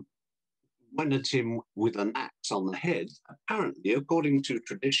 who went at him with an axe on the head, apparently, according to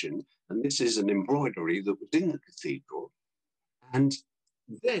tradition, and this is an embroidery that was in the cathedral. And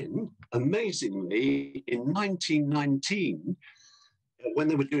then, amazingly, in 1919, when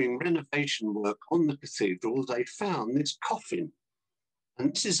they were doing renovation work on the cathedral, they found this coffin.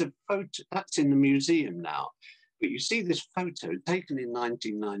 And this is a photo, that's in the museum now. But you see this photo taken in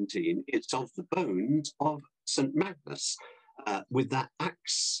 1919, it's of the bones of St. Magnus with that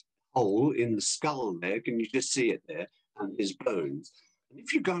axe hole in the skull there. Can you just see it there? And his bones. And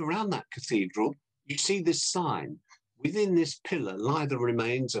if you go around that cathedral, you see this sign. Within this pillar lie the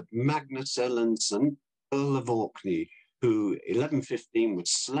remains of Magnus Erlendsson, Earl of Orkney, who 1115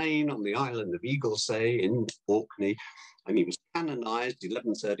 was slain on the island of Eaglesay in Orkney, and he was canonized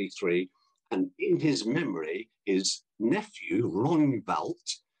 1133. And in his memory, his nephew, Ronvald,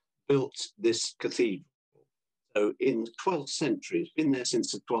 built this cathedral. So in the 12th century, it's been there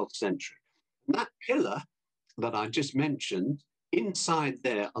since the 12th century. And that pillar that I just mentioned, inside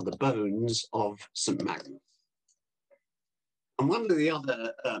there are the bones of St. Magnus. And one of the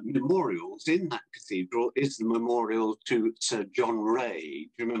other memorials in that cathedral is the memorial to Sir John Ray.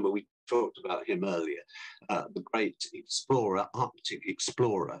 Do you remember we talked about him earlier? The great explorer, Arctic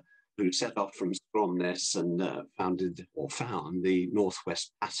explorer, who set off from Stromness and found the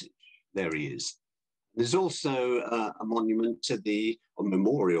Northwest Passage. There he is. There's also a monument to or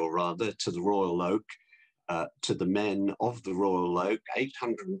memorial rather, to the Royal Oak, to the men of the Royal Oak,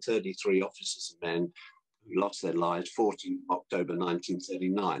 833 officers and men who lost their lives 14th October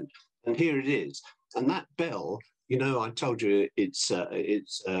 1939. And here it is. And that bell, you know, I told you it's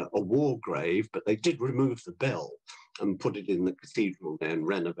a war grave, but they did remove the bell and put it in the cathedral there and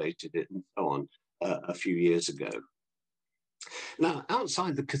renovated it and so on a few years ago. Now,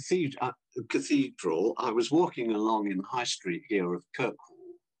 outside the cathedral, I was walking along in High Street here of Kirkwall,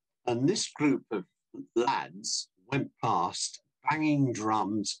 and this group of lads went past banging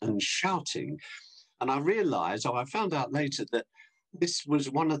drums and shouting. And I realized, I found out later, that this was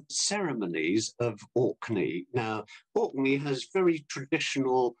one of the ceremonies of Orkney. Now, Orkney has very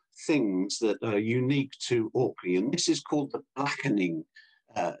traditional things that are unique to Orkney, and this is called the blackening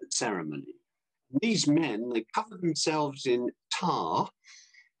ceremony. These men, they cover themselves in tar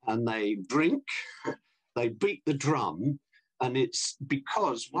and they drink, they beat the drum, and it's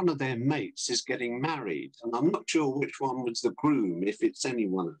because one of their mates is getting married. And I'm not sure which one was the groom, if it's any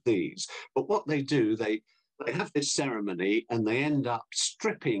one of these. But what they do, they have this ceremony and they end up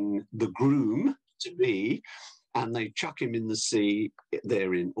stripping the groom to be, and they chuck him in the sea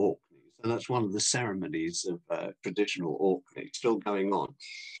there in Orkney. And that's one of the ceremonies of traditional Orkney, still going on.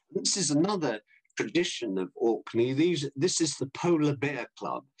 This is another tradition of Orkney. This is the Polar Bear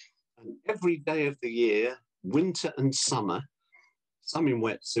Club. And every day of the year, winter and summer, some in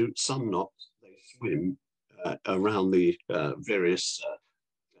wetsuits, some not, they swim around the various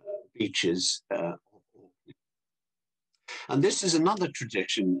beaches of Orkney. And this is another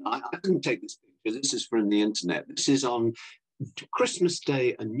tradition. I didn't take this picture. This is from the internet. This is on Christmas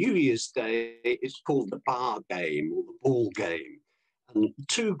Day and New Year's Day. It's called the bar game or the ball game. And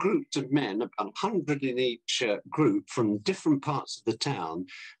two groups of men, about 100 in each group from different parts of the town,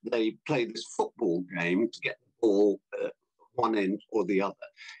 they play this football game to get the ball one end or the other.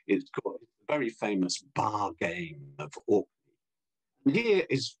 It's called a very famous bar game of Orkney. And here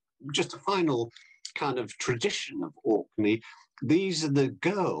is just a final kind of tradition of Orkney. These are the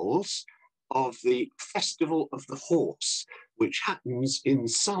girls of the Festival of the Horse, which happens in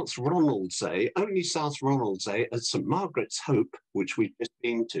South Ronaldsay, only South Ronaldsay, at St Margaret's Hope, which we've just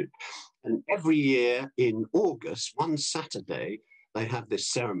been to. And every year in August, one Saturday, they have this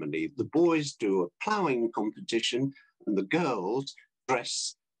ceremony. The boys do a ploughing competition and the girls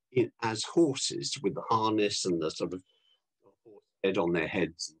dress as horses with the harness and the sort of horse head on their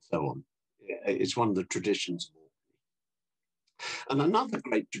heads and so on. It's one of the traditions of Orkney. And another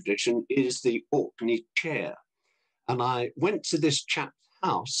great tradition is the Orkney chair. And I went to this chap's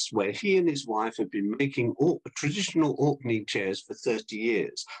house where he and his wife have been making traditional Orkney chairs for 30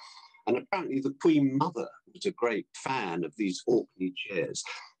 years. And apparently the Queen Mother was a great fan of these Orkney chairs.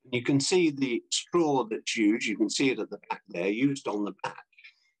 And you can see the straw that's used, you can see it at the back there, used on the back.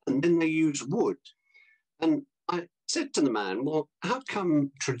 And then they use wood. And I said to the man, well, how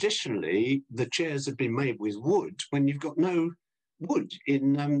come traditionally the chairs have been made with wood when you've got no wood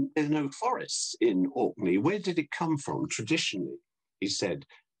there's no forests in Orkney? Where did it come from traditionally? He said,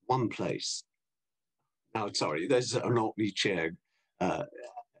 one place. Now, sorry, there's an Orkney chair, a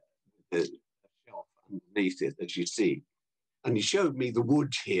shelf underneath it, as you see. And he showed me the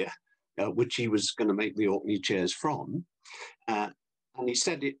wood here, which he was going to make the Orkney chairs from. And he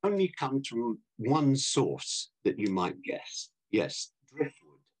said it only comes from one source that you might guess. Yes, driftwood.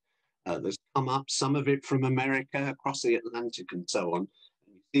 There's come up some of it from America, across the Atlantic and so on.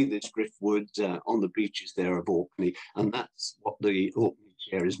 And you see this driftwood on the beaches there of Orkney, and that's what the Orkney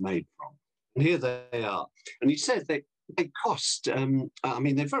chair is made from. And here they are. And he said they cost, I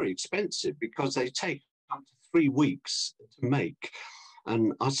mean, they're very expensive because they take up to 3 weeks to make.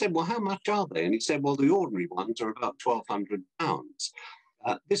 And I said, well, how much are they? And he said, well, the ordinary ones are about £1,200.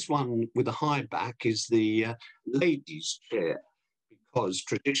 This one with a high back is the ladies' chair, because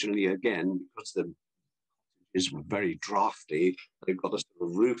traditionally, again, because the cottages were very drafty, they've got a sort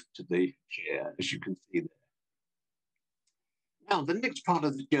of roof to the chair, as you can see there. Now, the next part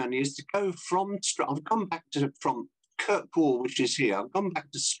of the journey is to go from, I've gone back from Kirkwall, which is here, I've gone back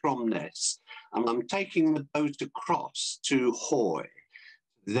to Stromness, and I'm taking the boat across to Hoy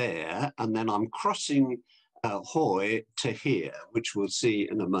there, and then I'm crossing Hoy to here, which we'll see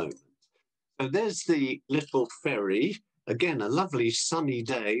in a moment. So there's the little ferry. Again, a lovely sunny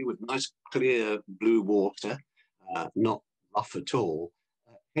day with nice clear blue water, not rough at all,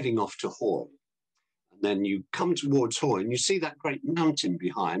 heading off to Hoy. And then you come towards Hoy and you see that great mountain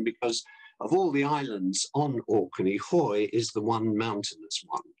behind, because of all the islands on Orkney, Hoy is the one mountainous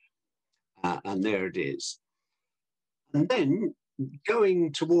one. And there it is. And then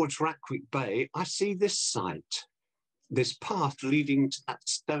going towards Racwick Bay, I see this site, this path leading to that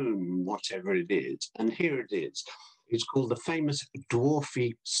stone, whatever it is. And here it is. It's called the famous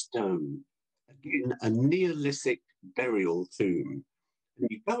Dwarfy Stone. Again, a Neolithic burial tomb. And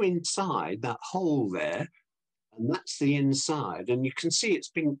you go inside that hole there, and that's the inside. And you can see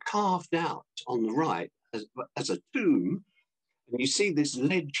it's been carved out on the right as a tomb. And you see this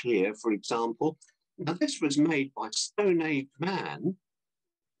ledge here, for example. Now, this was made by Stone Age man,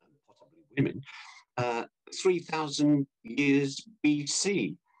 and possibly women, 3,000 years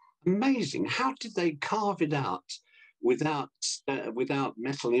BC. Amazing. How did they carve it out without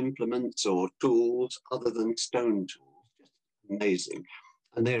metal implements or tools other than stone tools? Just amazing.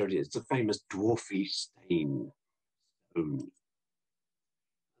 And there it is, the famous dwarfy stone.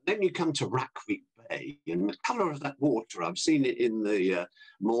 Then you come to Racwick Bay, and the colour of that water, I've seen it in the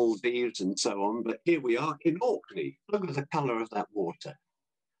Maldives and so on, but here we are in Orkney. Look at the colour of that water.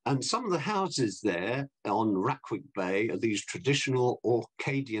 And some of the houses there on Racwick Bay are these traditional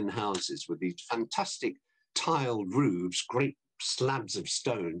Orcadian houses with these fantastic tiled roofs, great slabs of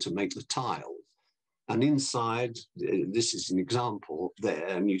stone to make the tiles. And inside, this is an example there,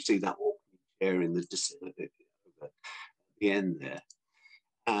 and you see that Orkney chair in the end there.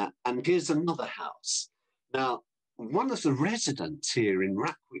 And here's another house. Now, one of the residents here in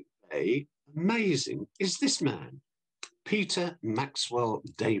Racwick Bay, amazing, is this man, Peter Maxwell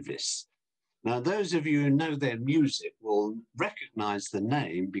Davies. Now, those of you who know their music will recognize the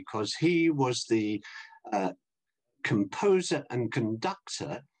name because he was the composer and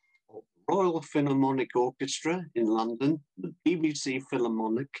conductor of the Royal Philharmonic Orchestra in London, the BBC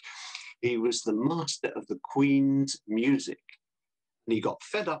Philharmonic. He was the master of the Queen's music. And he got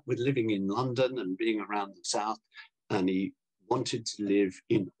fed up with living in London and being around the south, and he wanted to live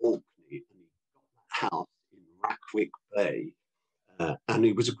in Orkney. And he got that house in Racwick Bay. And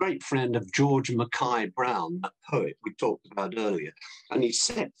he was a great friend of George Mackay Brown, that poet we talked about earlier. And he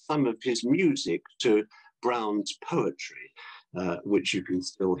set some of his music to Brown's poetry, which you can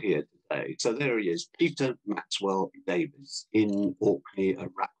still hear today. So there he is, Peter Maxwell Davies in Orkney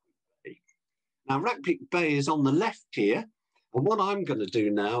at Racwick Bay. Now, Racwick Bay is on the left here. And what I'm going to do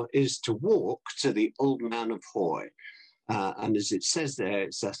now is to walk to the Old Man of Hoy. And as it says there,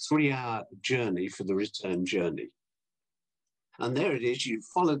 it's a 3-hour journey for the return journey. And there it is, you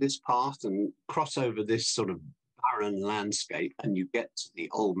follow this path and cross over this sort of barren landscape and you get to the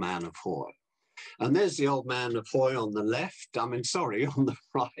Old Man of Hoy. And there's the Old Man of Hoy on the left, on the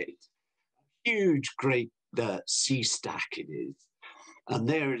right. Huge, great sea stack it is. And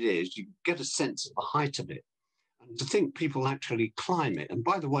there it is, you get a sense of the height of it. And to think people actually climb it. And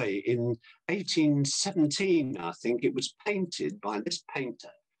by the way, in 1817, I think, it was painted by this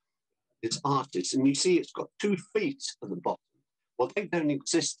painter, this artist. And you see it's got 2 feet at the bottom. Well, they don't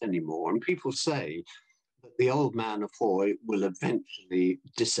exist anymore. And people say that the Old Man of Hoy will eventually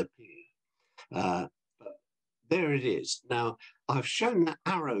disappear. But there it is. Now, I've shown that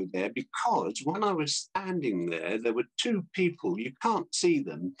arrow there because when I was standing there, there were 2 people. You can't see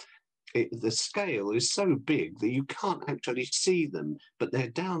them. The scale is so big that you can't actually see them, but they're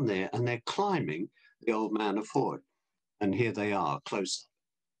down there and they're climbing the Old Man of Hoy. And here they are, close up.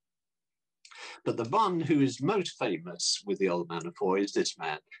 But the one who is most famous with the Old Man of Hoy is this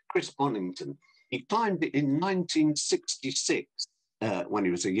man, Chris Bonington. He climbed it in 1966 when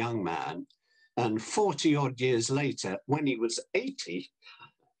he was a young man. And 40 odd years later, when he was 80,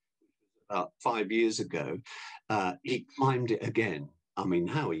 about 5 years ago, he climbed it again. I mean,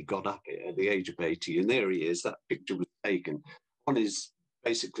 how he got up it at the age of 80. And there he is. That picture was taken on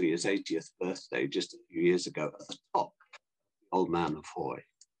basically his 80th birthday just a few years ago at the top of the Old Man of Hoy.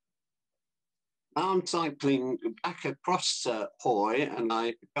 Now I'm cycling back across Hoy and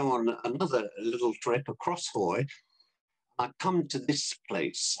I go on another little trip across Hoy. I come to this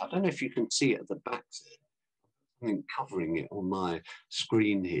place. I don't know if you can see it at the back there. I'm covering it on my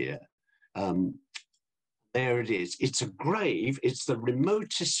screen here. There it is. It's a grave. It's the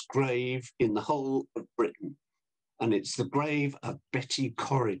remotest grave in the whole of Britain. And it's the grave of Betty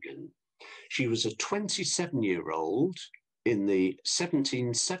Corrigan. She was a 27-year-old in the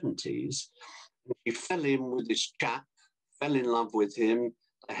 1770s. She fell in with this chap, fell in love with him.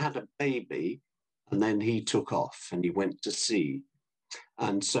 They had a baby, and then he took off and he went to sea.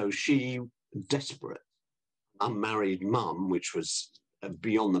 And so she, desperate, unmarried mum, which was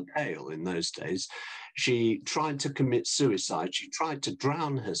beyond the pale in those days, she tried to commit suicide. She tried to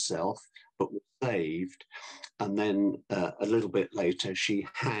drown herself, but was saved. And then a little bit later, she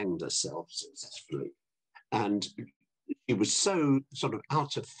hanged herself successfully. And she was so sort of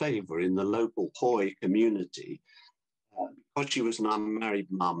out of favour in the local Hoy community because she was an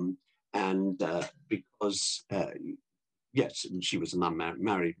unmarried mum and because, yes, and she was an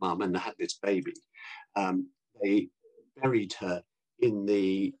unmarried mum and had this baby. They buried her in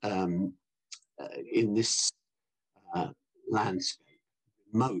the in this landscape,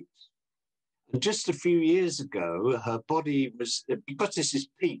 remote. And just a few years ago, her body was, because this is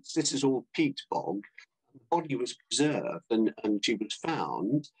peat, this is all peat bog, the body was preserved and she was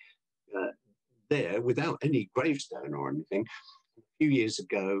found there without any gravestone or anything. A few years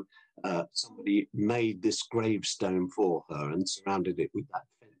ago, somebody made this gravestone for her and surrounded it with that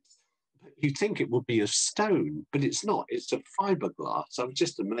fence. You'd think it would be a stone, but it's not. It's a fiberglass. I was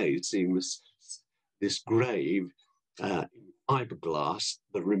just amazed seeing this grave in fiberglass,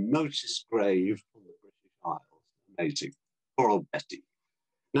 the remotest grave on the British Isles. Amazing. Poor old Betty.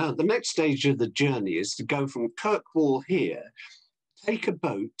 Now, the next stage of the journey is to go from Kirkwall here, take a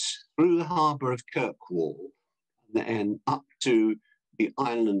boat through the harbour of Kirkwall, and then up to the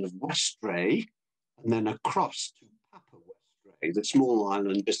island of Westray, and then across to Papa Westray, the small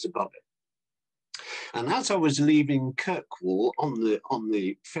island just above it. And as I was leaving Kirkwall on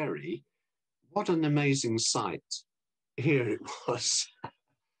the ferry, what an amazing sight. Here it was, a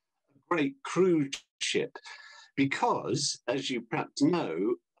great cruise ship, because, as you perhaps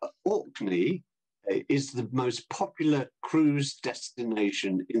know, Orkney is the most popular cruise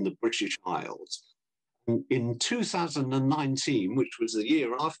destination in the British Isles. In 2019, which was the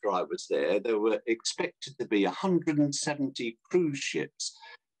year after I was there were expected to be 170 cruise ships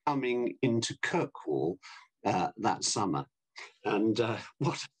coming into Kirkwall that summer. And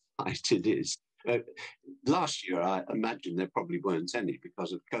what a sight it is. Last year, I imagine there probably weren't any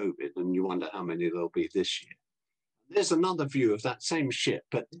because of COVID, and you wonder how many there'll be this year. There's another view of that same ship,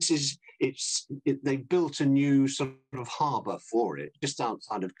 but they built a new sort of harbour for it just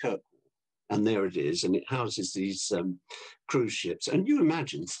outside of Kirkwall. And there it is, and it houses these cruise ships. And you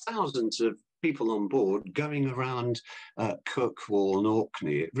imagine thousands of people on board going around Kirkwall and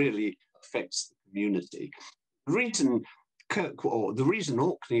Orkney. It really affects the community. The reason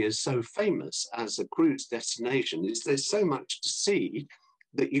Orkney is so famous as a cruise destination is there's so much to see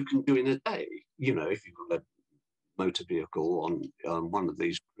that you can do in a day. You know, if you've got a motor vehicle on one of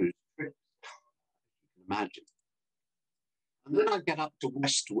these cruise trips, you can imagine. And then I get up to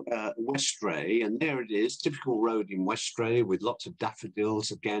Westray, and there it is, typical road in Westray with lots of daffodils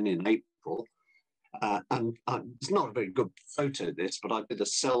again in April. It's not a very good photo, this, but I did a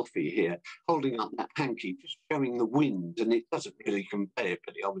selfie here, holding up that hanky, just showing the wind, and it doesn't really convey it,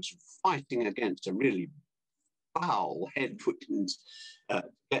 but I was fighting against a really foul headwind to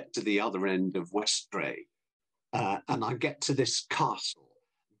get to the other end of Westray. And I get to this castle,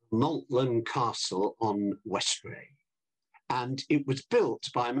 Naltland Castle on Westray. And it was built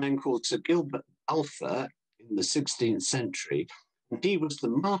by a man called Sir Gilbert Balfour in the 16th century. And he was the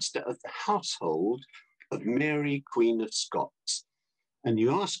master of the household of Mary, Queen of Scots. And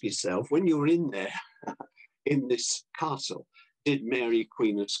you ask yourself, when you're in there, in this castle, did Mary,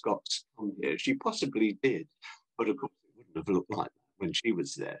 Queen of Scots come here? She possibly did, but of course it wouldn't have looked like that when she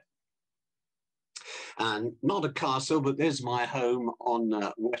was there. And not a castle, but there's my home on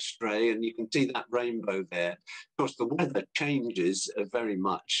Westray, and you can see that rainbow there. Of course, the weather changes very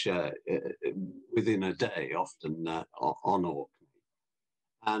much within a day, often on Orkney.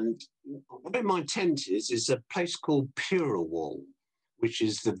 And where my tent is a place called Purewall, which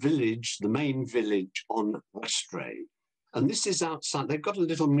is the village, the main village on Westray. And this is outside, they've got a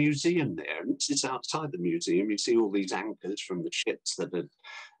little museum there, and this is outside the museum. You see all these anchors from the ships that had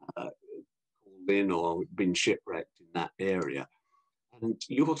called in or been shipwrecked in that area. And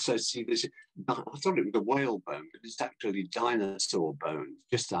you also see this, I thought it was a whale bone, but it's actually dinosaur bones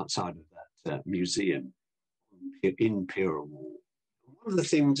just outside of that museum in Purewall. One of the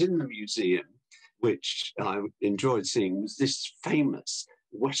things in the museum which I enjoyed seeing was this famous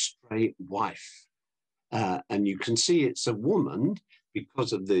Westray wife. And you can see it's a woman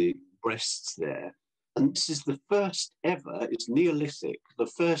because of the breasts there. And this is the first ever, it's Neolithic, the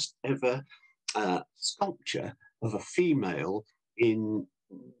first ever sculpture of a female in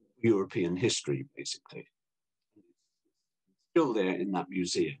European history, basically. It's still there in that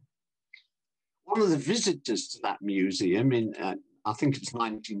museum. One of the visitors to that museum in, I think it's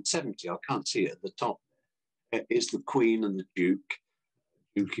 1970, I can't see it at the top, is the Queen and the Duke.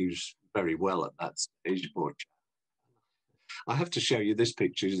 Duke is very well at that stage, but I have to show you this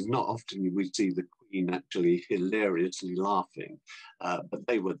picture. It's not often we see the Queen actually hilariously laughing, but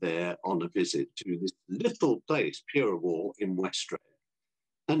they were there on a visit to this little place, Purewall in Westray.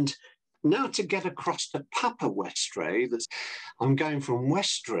 And now to get across to Papa Westray, I'm going from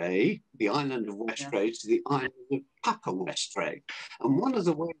Westray, the island of Westray, to the island of Papa Westray. And one of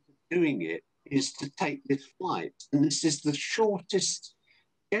the ways of doing it is to take this flight. And this is the shortest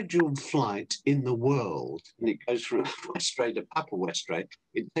scheduled flight in the world. And it goes from Westray to Papa Westray.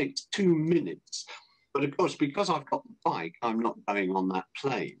 It takes 2 minutes. But of course, because I've got the bike, I'm not going on that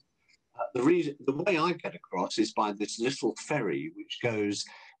plane. The way I get across is by this little ferry, which goes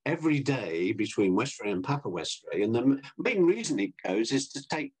every day between Westray and Papa Westray. And the main reason it goes is to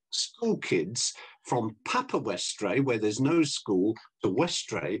take school kids from Papa Westray, where there's no school, to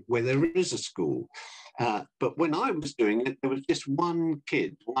Westray, where there is a school. But when I was doing it, there was just one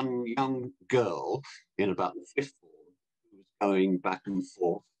kid, one young girl in about the fifth form, who was going back and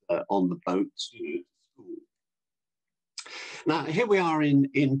forth on the boat to school. Now, here we are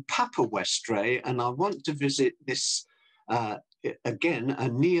in Papa Westray, and I want to visit this, again, a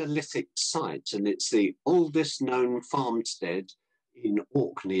Neolithic site, and it's the oldest known farmstead in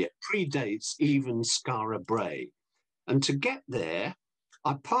Orkney. It predates even Skara Brae. And to get there,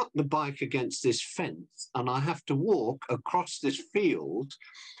 I park the bike against this fence, and I have to walk across this field,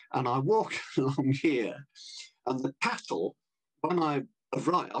 and I walk along here, and the cattle, when I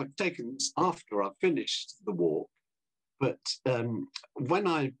arrive, I've taken this after I've finished the walk, but when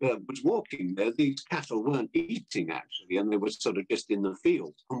I was walking there, these cattle weren't eating, actually, and they were sort of just in the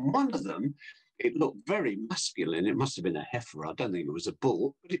field. And one of them, it looked very masculine. It must have been a heifer. I don't think it was a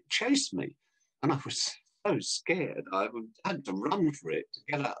bull, but it chased me. And I was so scared. I had to run for it to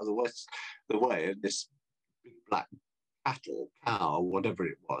get out of the way of this big black cattle, cow, whatever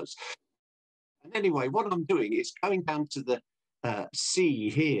it was. And anyway, what I'm doing is going down to the sea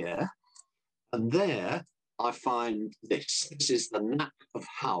here, and there I find this. This is the Knack of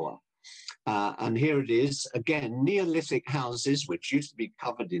Hower. And here it is, again, Neolithic houses, which used to be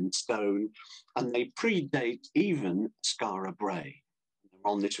covered in stone, and they predate even Skara Brae.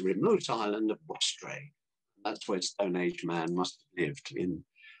 They're on this remote island of Westray. That's where Stone Age man must have lived in,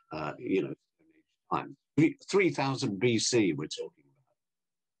 Stone Age time. 3000 BC we're talking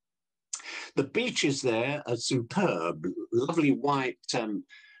about. The beaches there are superb, lovely white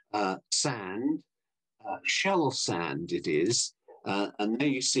sand, shell sand it is, and there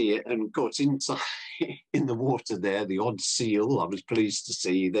you see it, and of course inside in the water there, the odd seal, I was pleased to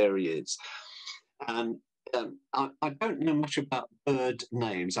see, there he is. And I don't know much about bird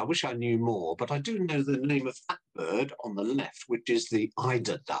names. I wish I knew more, but I do know the name of that bird on the left, which is the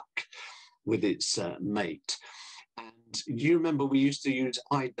eider duck with its mate. And you remember we used to use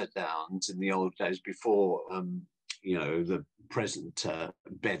eider downs in the old days before, the present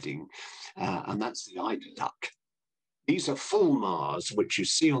bedding, and that's the eider duck. These are fulmars, which you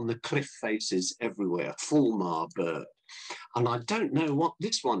see on the cliff faces everywhere, fulmar bird. And I don't know what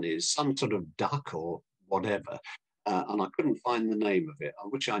this one is, some sort of duck or whatever, and I couldn't find the name of it. I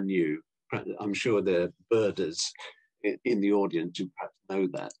wish I knew. I'm sure there are birders in the audience who perhaps know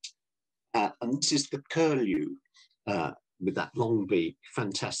that. And this is the curlew with that long beak,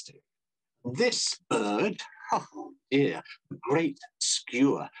 fantastic. This bird, oh dear, the great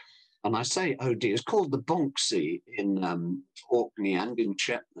skewer. And I say, oh dear, it's called the bonksy in Orkney and in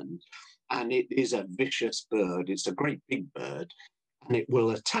Shetland. And it is a vicious bird. It's a great big bird. And it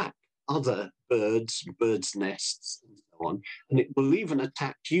will attack other birds, birds' nests, and so on. And it will even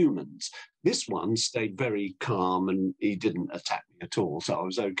attack humans. This one stayed very calm and he didn't attack me at all. So I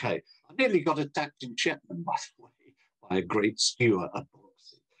was okay. I nearly got attacked in Shetland, by the way, by a great skewer, a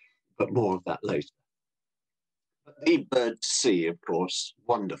bonksy. But more of that later. The bird to see, of course,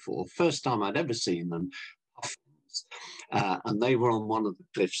 wonderful. First time I'd ever seen them, puffins, and they were on one of the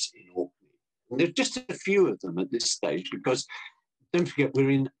cliffs in Orkney. And there's just a few of them at this stage because, don't forget,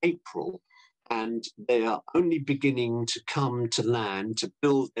 we're in April, and they are only beginning to come to land to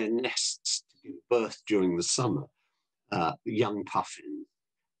build their nests to give birth during the summer, young puffins.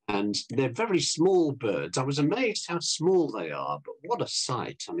 And they're very small birds. I was amazed how small they are, but what a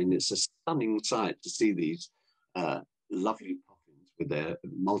sight. I mean, it's a stunning sight to see these lovely puffins with their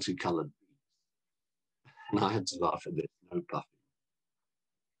multicolored beaks. And I had to laugh at this, no puffin.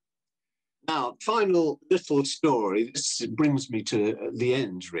 Now, final little story. This brings me to the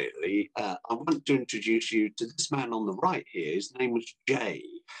end, really. I want to introduce you to this man on the right here. His name was Jay,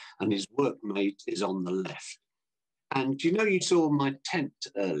 and his workmate is on the left. And you saw my tent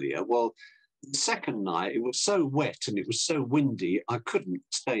earlier. Well, the second night, it was so wet and it was so windy, I couldn't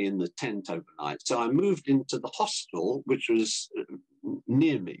stay in the tent overnight. So I moved into the hostel, which was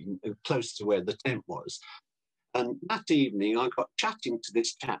near me, close to where the tent was. And that evening, I got chatting to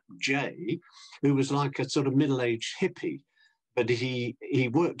this chap, Jay, who was like a sort of middle-aged hippie. But he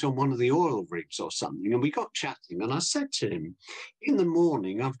worked on one of the oil rigs or something. And we got chatting. And I said to him, in the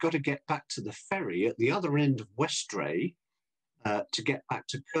morning, I've got to get back to the ferry at the other end of Westray to get back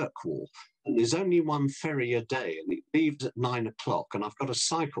to Kirkwall. And there's only one ferry a day, and it leaves at 9 o'clock, and I've got to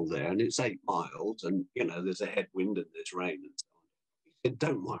cycle there, and it's 8 miles, and, there's a headwind and there's rain and so on. He said,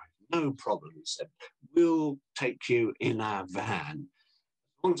 don't worry, no problem, he said. We'll take you in our van.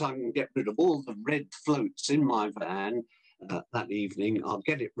 As long as I can get rid of all the red floats in my van, that evening. I'll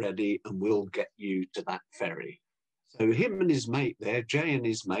get it ready and we'll get you to that ferry. So him and his mate there, Jay and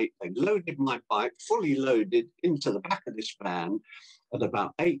his mate, they loaded my bike, fully loaded, into the back of this van at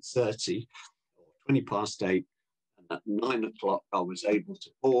about 8:30 or 20 past 8. And at 9 o'clock, I was able to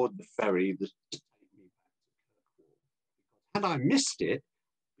board the ferry that to take me back to Kirkwall. Had I missed it,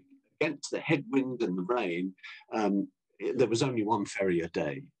 against the headwind and the rain, there was only one ferry a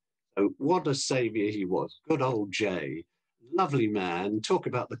day. So what a saviour he was. Good old Jay. Lovely man. Talk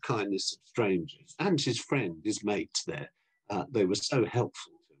about the kindness of strangers. And his friend, his mates there. They were so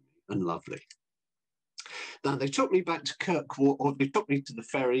helpful to me and lovely. Now, they took me back to Kirkwall, or they took me to the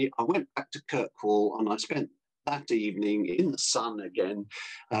ferry. I went back to Kirkwall and I spent that evening in the sun again,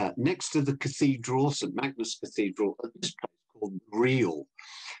 next to the cathedral, St Magnus Cathedral, at this place called Reel.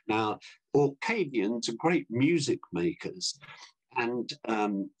 Now, Orcadians are great music makers. And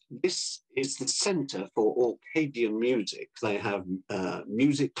this is the centre for Orcadian music. They have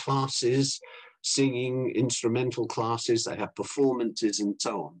music classes, singing, instrumental classes, they have performances and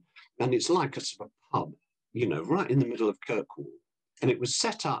so on. And it's like a sort of pub, you know, right in the middle of Kirkwall. And it was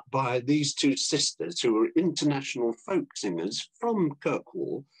set up by these two sisters who were international folk singers from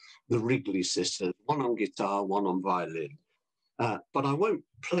Kirkwall, the Wrigley sisters, one on guitar, one on violin. But I won't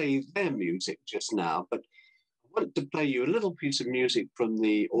play their music just now, but I want to play you a little piece of music from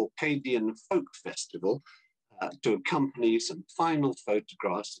the Orcadian Folk Festival to accompany some final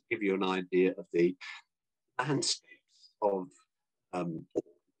photographs to give you an idea of the landscapes of Orkney.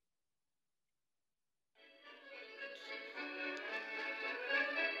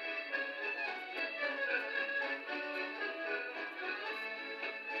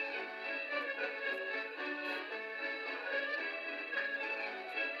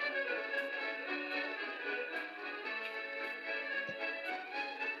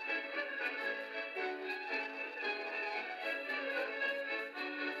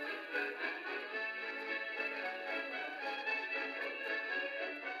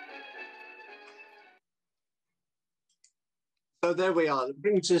 So there we are. It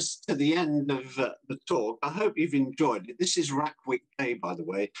brings us to the end of the talk. I hope you've enjoyed it. This is Rackwick Bay, by the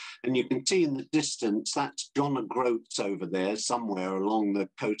way, and you can see in the distance, that's John O'Groats over there, somewhere along the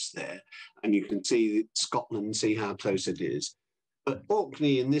coast there, and you can see Scotland, see how close it is. But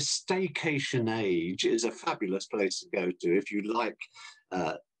Orkney, in this staycation age, is a fabulous place to go to if you like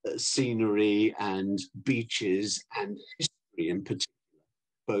scenery and beaches and history in particular,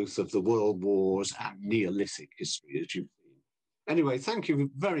 both of the World Wars and Neolithic history, as you've seen. Anyway, thank you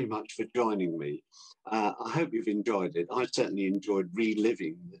very much for joining me. I hope you've enjoyed it. I certainly enjoyed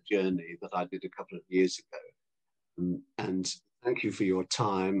reliving the journey that I did a couple of years ago. And thank you for your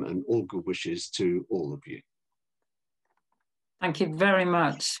time and all good wishes to all of you. Thank you very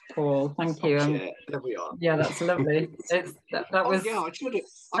much, Paul. Thank you. There we are. Yeah, that's lovely. That was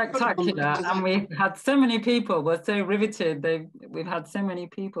spectacular. And we've had so many people. We're so riveted. We've had so many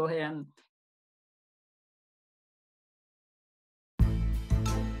people here. And